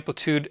into the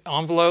amplitude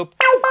envelope,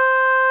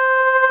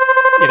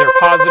 either a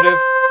positive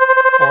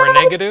or a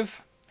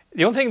negative.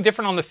 The only thing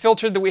different on the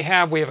filter that we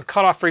have a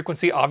cutoff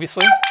frequency,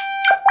 obviously,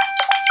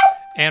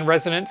 and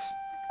resonance.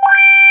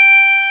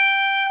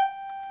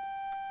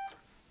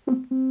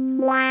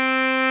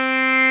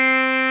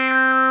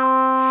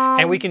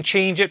 And we can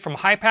change it from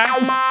high pass,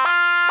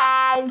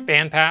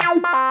 band pass,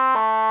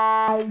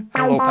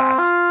 and low pass.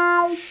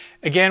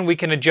 Again, we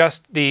can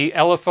adjust the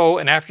LFO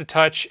and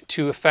aftertouch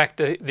to affect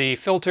the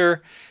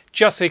filter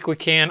just like we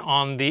can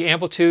on the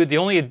amplitude. The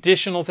only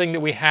additional thing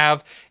that we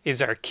have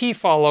is our key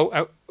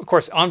follow. Of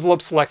course,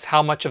 envelope selects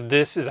how much of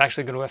this is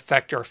actually going to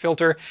affect our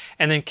filter,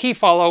 and then key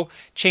follow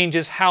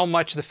changes how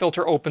much the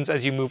filter opens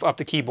as you move up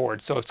the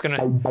keyboard. So it's going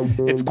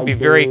to be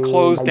very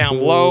closed down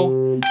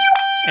low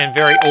and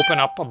very open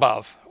up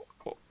above.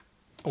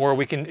 Or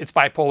we can, it's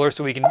bipolar,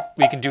 so we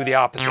can do the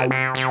opposite.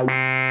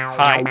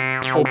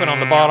 High, open on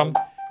the bottom,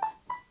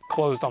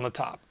 closed on the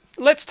top.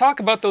 Let's talk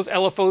about those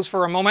LFOs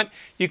for a moment.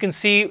 You can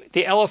see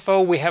the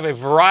LFO, we have a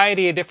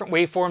variety of different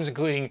waveforms,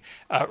 including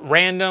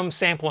random,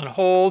 sample, and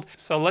hold.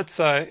 So let's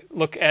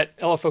look at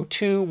LFO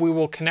 2. We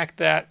will connect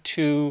that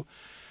to,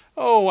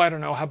 oh, I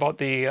don't know, how about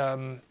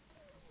the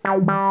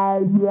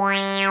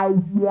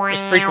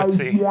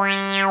frequency.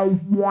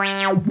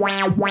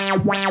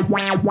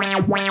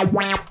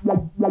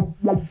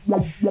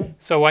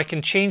 So I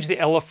can change the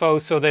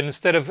LFO so that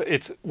instead of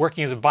it's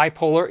working as a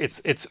bipolar,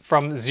 it's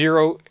from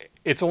 0,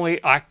 it's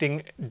only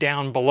acting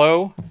down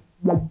below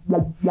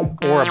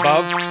or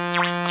above,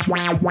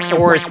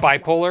 or it's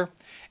bipolar,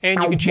 and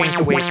you can change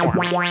the waveform.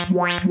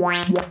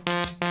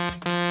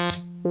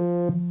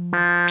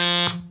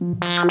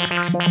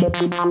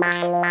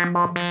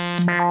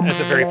 That's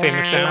a very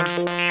famous sound.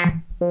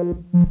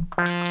 And then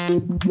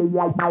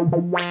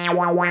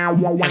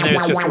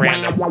it's just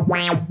random.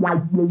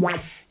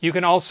 You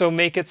can also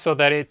make it so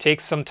that it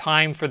takes some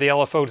time for the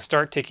LFO to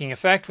start taking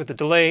effect with the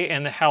delay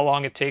and how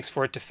long it takes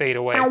for it to fade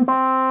away.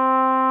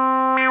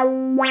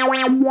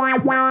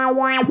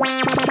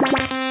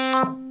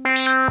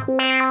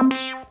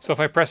 So if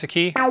I press a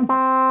key, we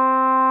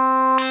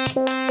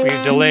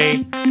have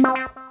delay,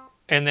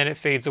 and then it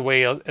fades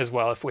away as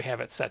well if we have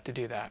it set to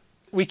do that.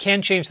 We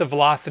can change the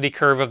velocity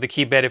curve of the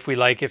key bed if we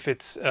like, if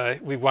it's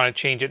we want to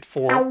change it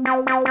for,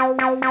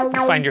 if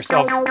you find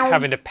yourself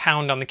having to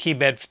pound on the key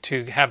bed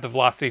to have the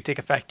velocity take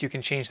effect, you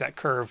can change that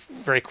curve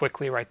very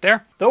quickly right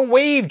there. The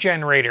wave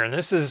generator, and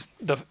this is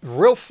the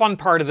real fun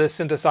part of this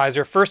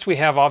synthesizer. First we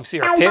have obviously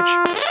our pitch.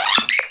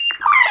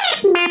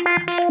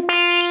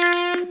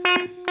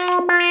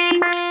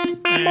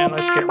 And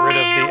let's get rid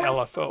of the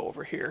LFO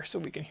over here so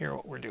we can hear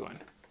what we're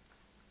doing.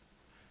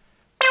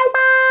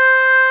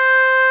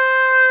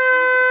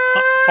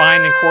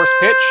 Fine and coarse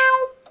pitch.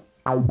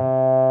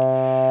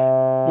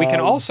 We can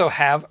also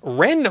have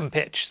random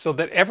pitch, so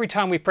that every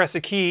time we press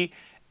a key,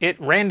 it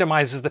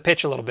randomizes the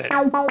pitch a little bit.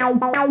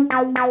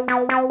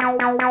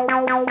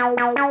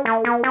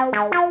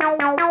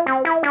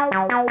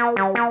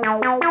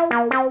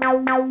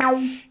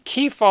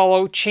 Key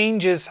follow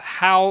changes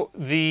how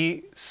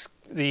the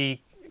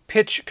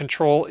pitch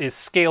control is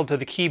scaled to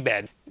the key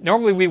bed.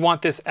 Normally we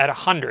want this at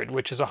 100,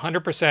 which is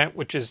 100%,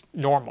 which is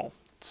normal.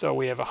 So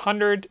we have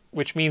 100,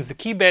 which means the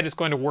key bed is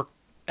going to work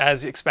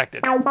as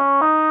expected.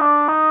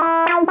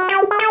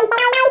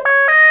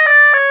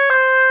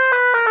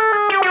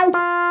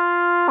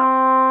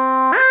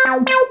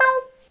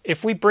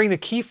 If we bring the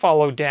key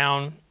follow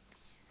down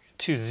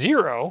to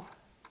 0,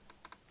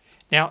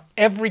 now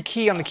every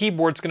key on the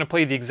keyboard is going to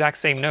play the exact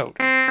same note.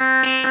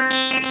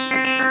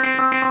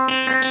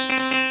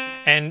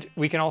 And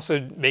we can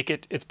also make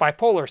it's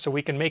bipolar, so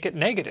we can make it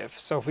negative.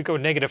 So if we go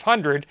negative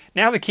 100,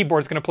 now the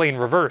keyboard is going to play in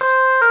reverse.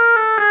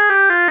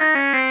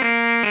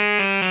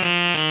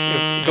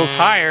 It goes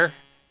higher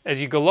as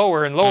you go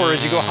lower and lower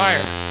as you go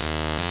higher.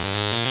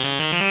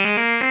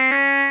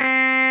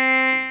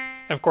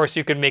 And of course,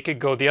 you can make it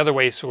go the other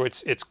way, so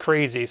it's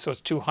crazy, so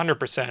it's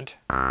 200%.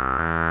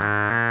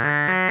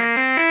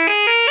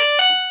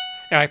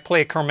 Now I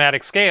play a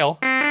chromatic scale.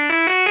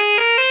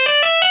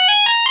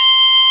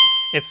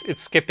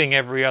 It's skipping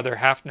every other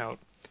half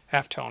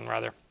tone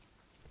rather.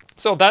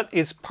 So that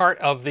is part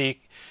of the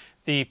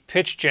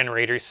pitch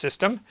generator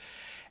system.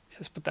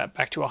 Let's put that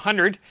back to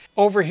 100.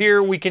 Over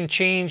here we can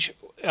change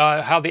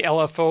how the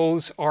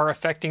LFOs are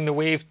affecting the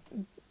wave.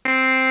 There's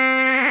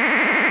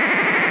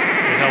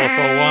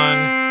LFO 1,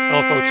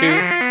 LFO 2.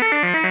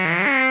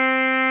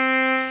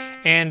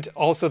 And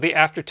also the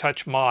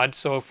aftertouch mod.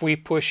 So if we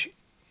push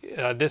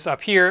this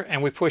up here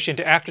and we push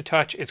into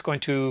aftertouch, it's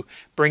going to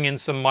bring in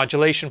some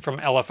modulation from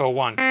LFO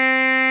 1.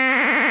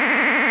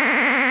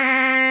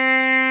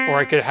 Or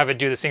I could have it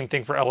do the same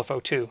thing for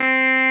LFO 2.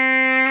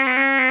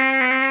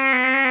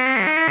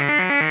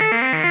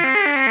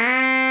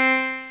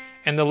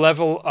 And the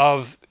level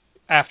of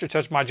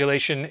aftertouch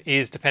modulation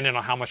is dependent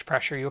on how much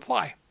pressure you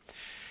apply.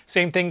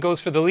 Same thing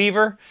goes for the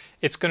lever.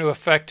 It's going to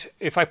affect,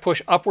 if I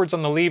push upwards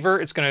on the lever,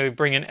 it's going to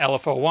bring in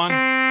LFO 1.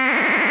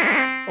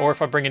 Or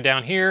if I bring it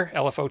down here,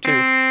 LFO 2.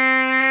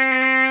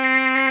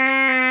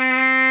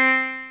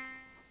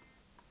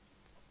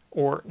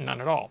 Or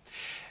none at all.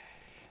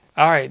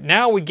 All right,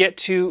 now we get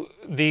to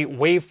the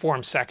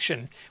waveform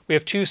section. We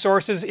have two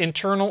sources,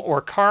 internal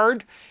or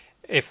card.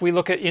 If we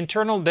look at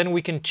internal, then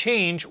we can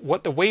change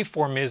what the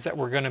waveform is that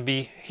we're going to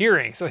be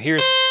hearing. So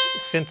here's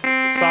Synth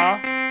saw.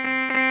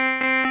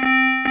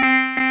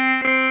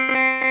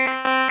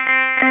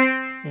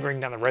 Bring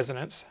down the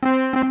resonance.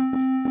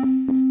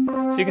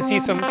 So you can see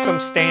some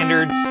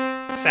standard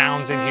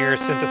sounds in here: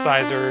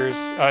 synthesizers,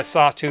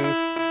 sawtooth,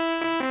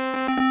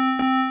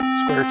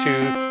 square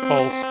tooth,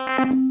 pulse.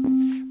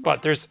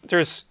 But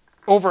there's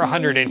over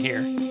 100 in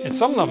here, and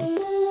some of them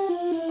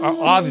are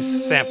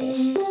obvious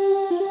samples.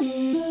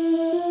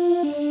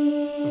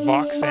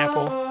 Vox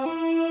sample.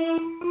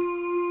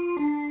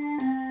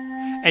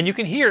 And you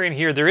can hear in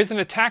here there is an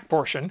attack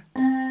portion.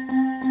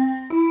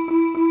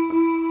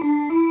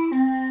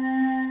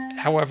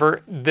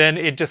 However, then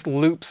it just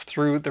loops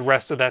through the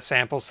rest of that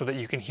sample so that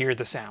you can hear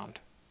the sound.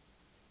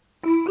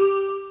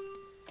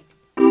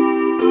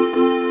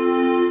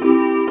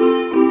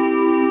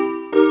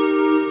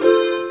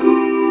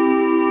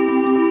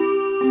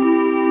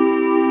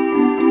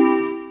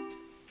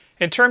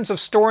 In terms of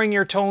storing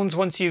your tones,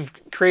 once you've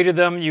created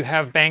them, you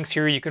have banks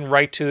here you can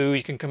write to,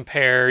 you can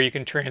compare, you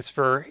can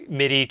transfer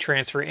MIDI,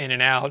 transfer in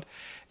and out.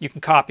 You can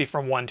copy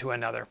from one to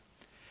another.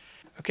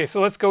 Okay,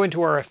 so let's go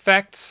into our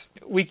effects.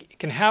 We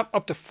can have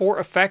up to 4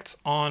 effects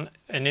on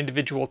an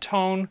individual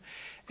tone,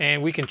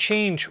 and we can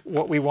change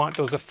what we want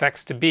those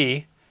effects to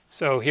be.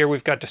 So here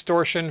we've got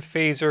distortion,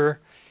 phaser.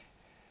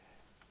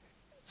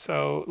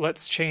 So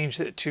let's change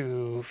it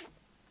to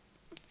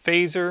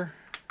phaser.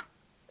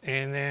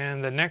 And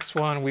then the next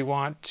one, we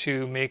want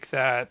to make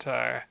that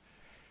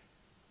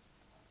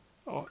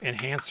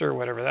enhancer,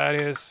 whatever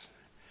that is.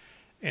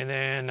 and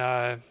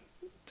then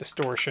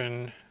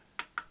distortion,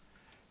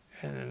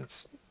 and then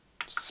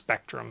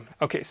spectrum.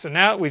 Okay, so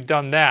now that we've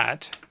done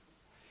that,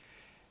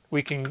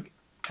 we can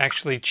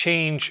actually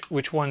change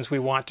which ones we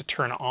want to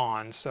turn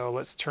on. So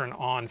let's turn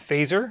on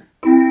phaser.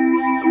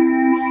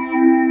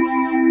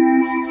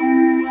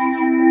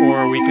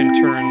 Or we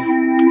can turn,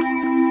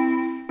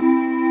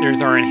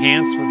 there's our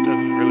enhance, which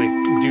doesn't really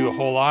do a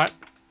whole lot.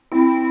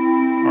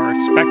 Our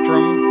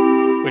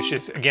spectrum, which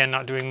is again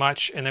not doing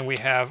much. And then we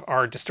have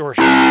our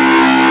distortion,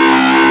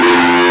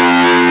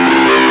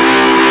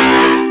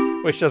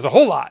 which does a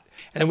whole lot.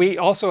 And then we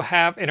also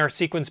have in our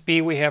sequence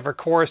B, we have our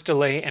chorus,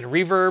 delay, and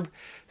reverb.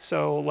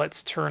 So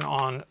let's turn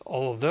on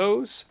all of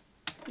those.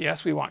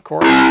 Yes, we want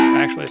chorus.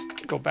 Actually, let's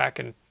go back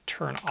and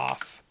turn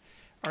off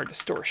our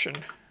distortion.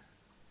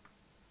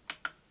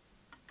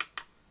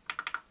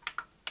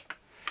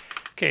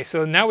 Okay,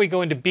 so now we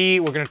go into B,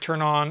 we're going to turn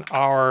on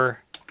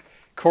our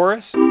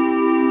chorus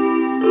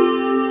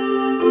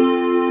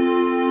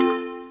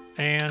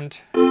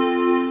and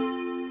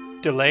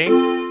delay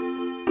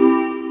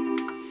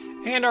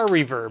and our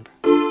reverb.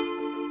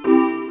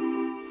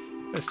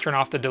 Let's turn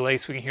off the delay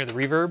so we can hear the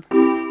reverb.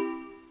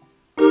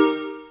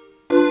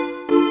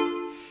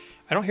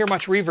 I don't hear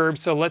much reverb,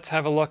 so let's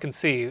have a look and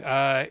see.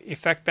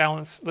 Effect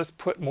balance, let's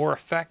put more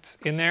effects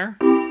in there.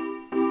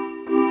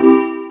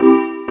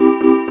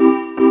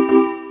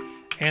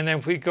 And then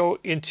if we go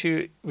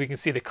into, we can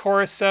see the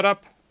chorus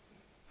setup,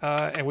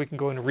 and we can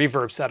go into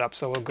reverb setup.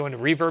 So we'll go into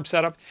reverb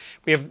setup.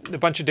 We have a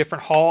bunch of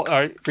different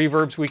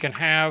reverbs we can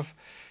have.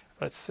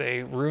 Let's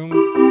say room.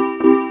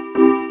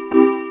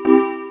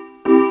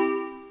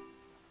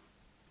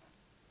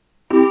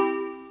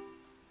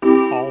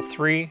 All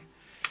three.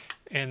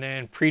 And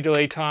then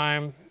pre-delay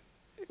time,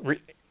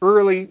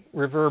 early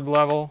reverb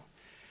level,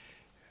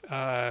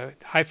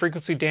 high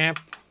frequency damp.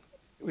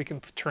 We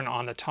can turn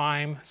on the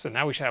time. So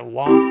now we should have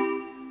long.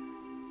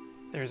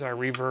 There's our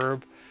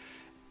reverb,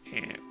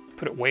 and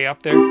put it way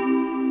up there.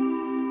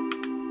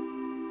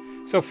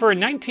 So for a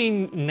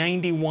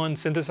 1991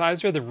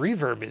 synthesizer, the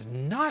reverb is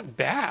not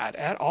bad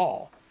at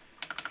all.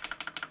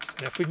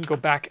 So if we can go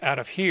back out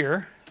of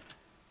here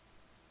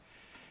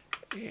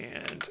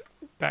and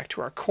back to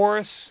our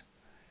chorus,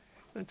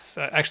 let's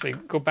actually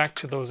go back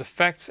to those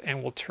effects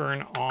and we'll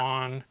turn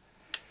on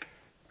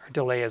our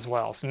delay as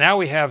well. So now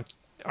we have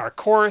our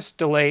chorus,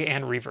 delay,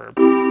 and reverb.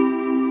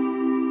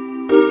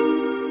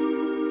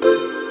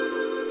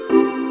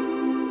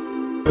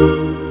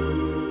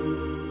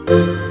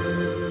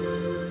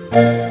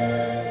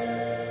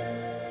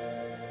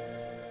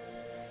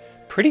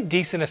 Pretty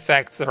decent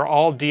effects that are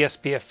all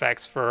DSP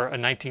effects for a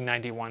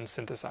 1991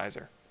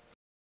 synthesizer.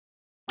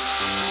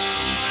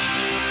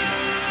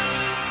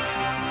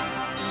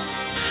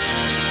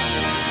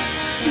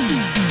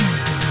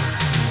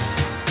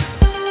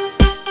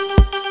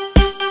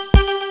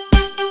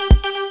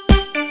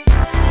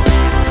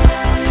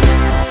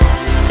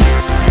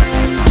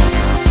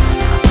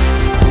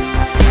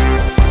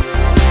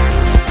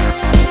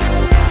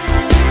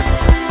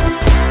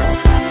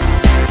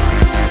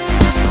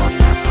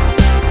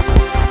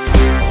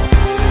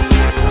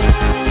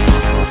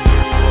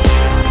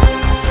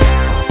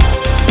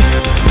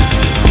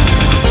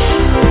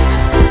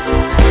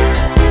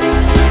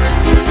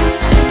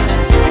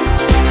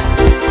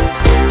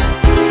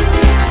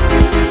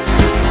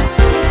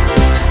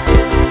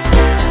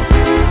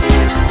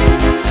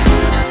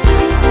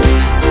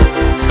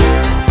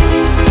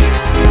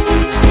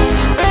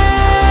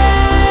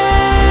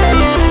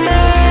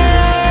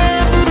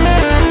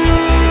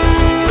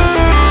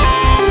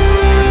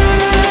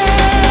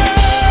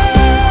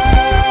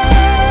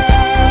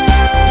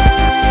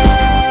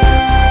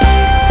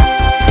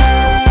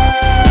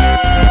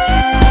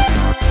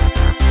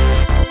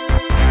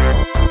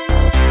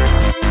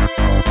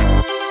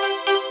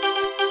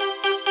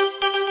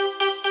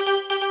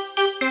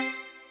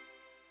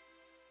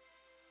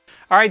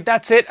 All right,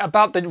 that's it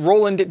about the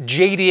Roland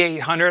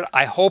JD-800.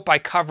 I hope I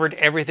covered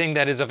everything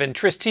that is of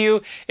interest to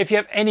you. If you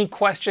have any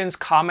questions,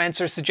 comments,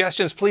 or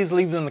suggestions, please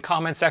leave them in the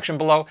comment section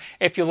below.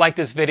 If you like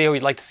this video,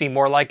 you'd like to see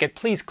more like it,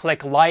 please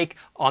click like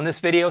on this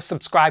video,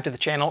 subscribe to the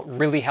channel. It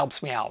really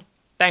helps me out.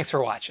 Thanks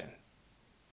for watching.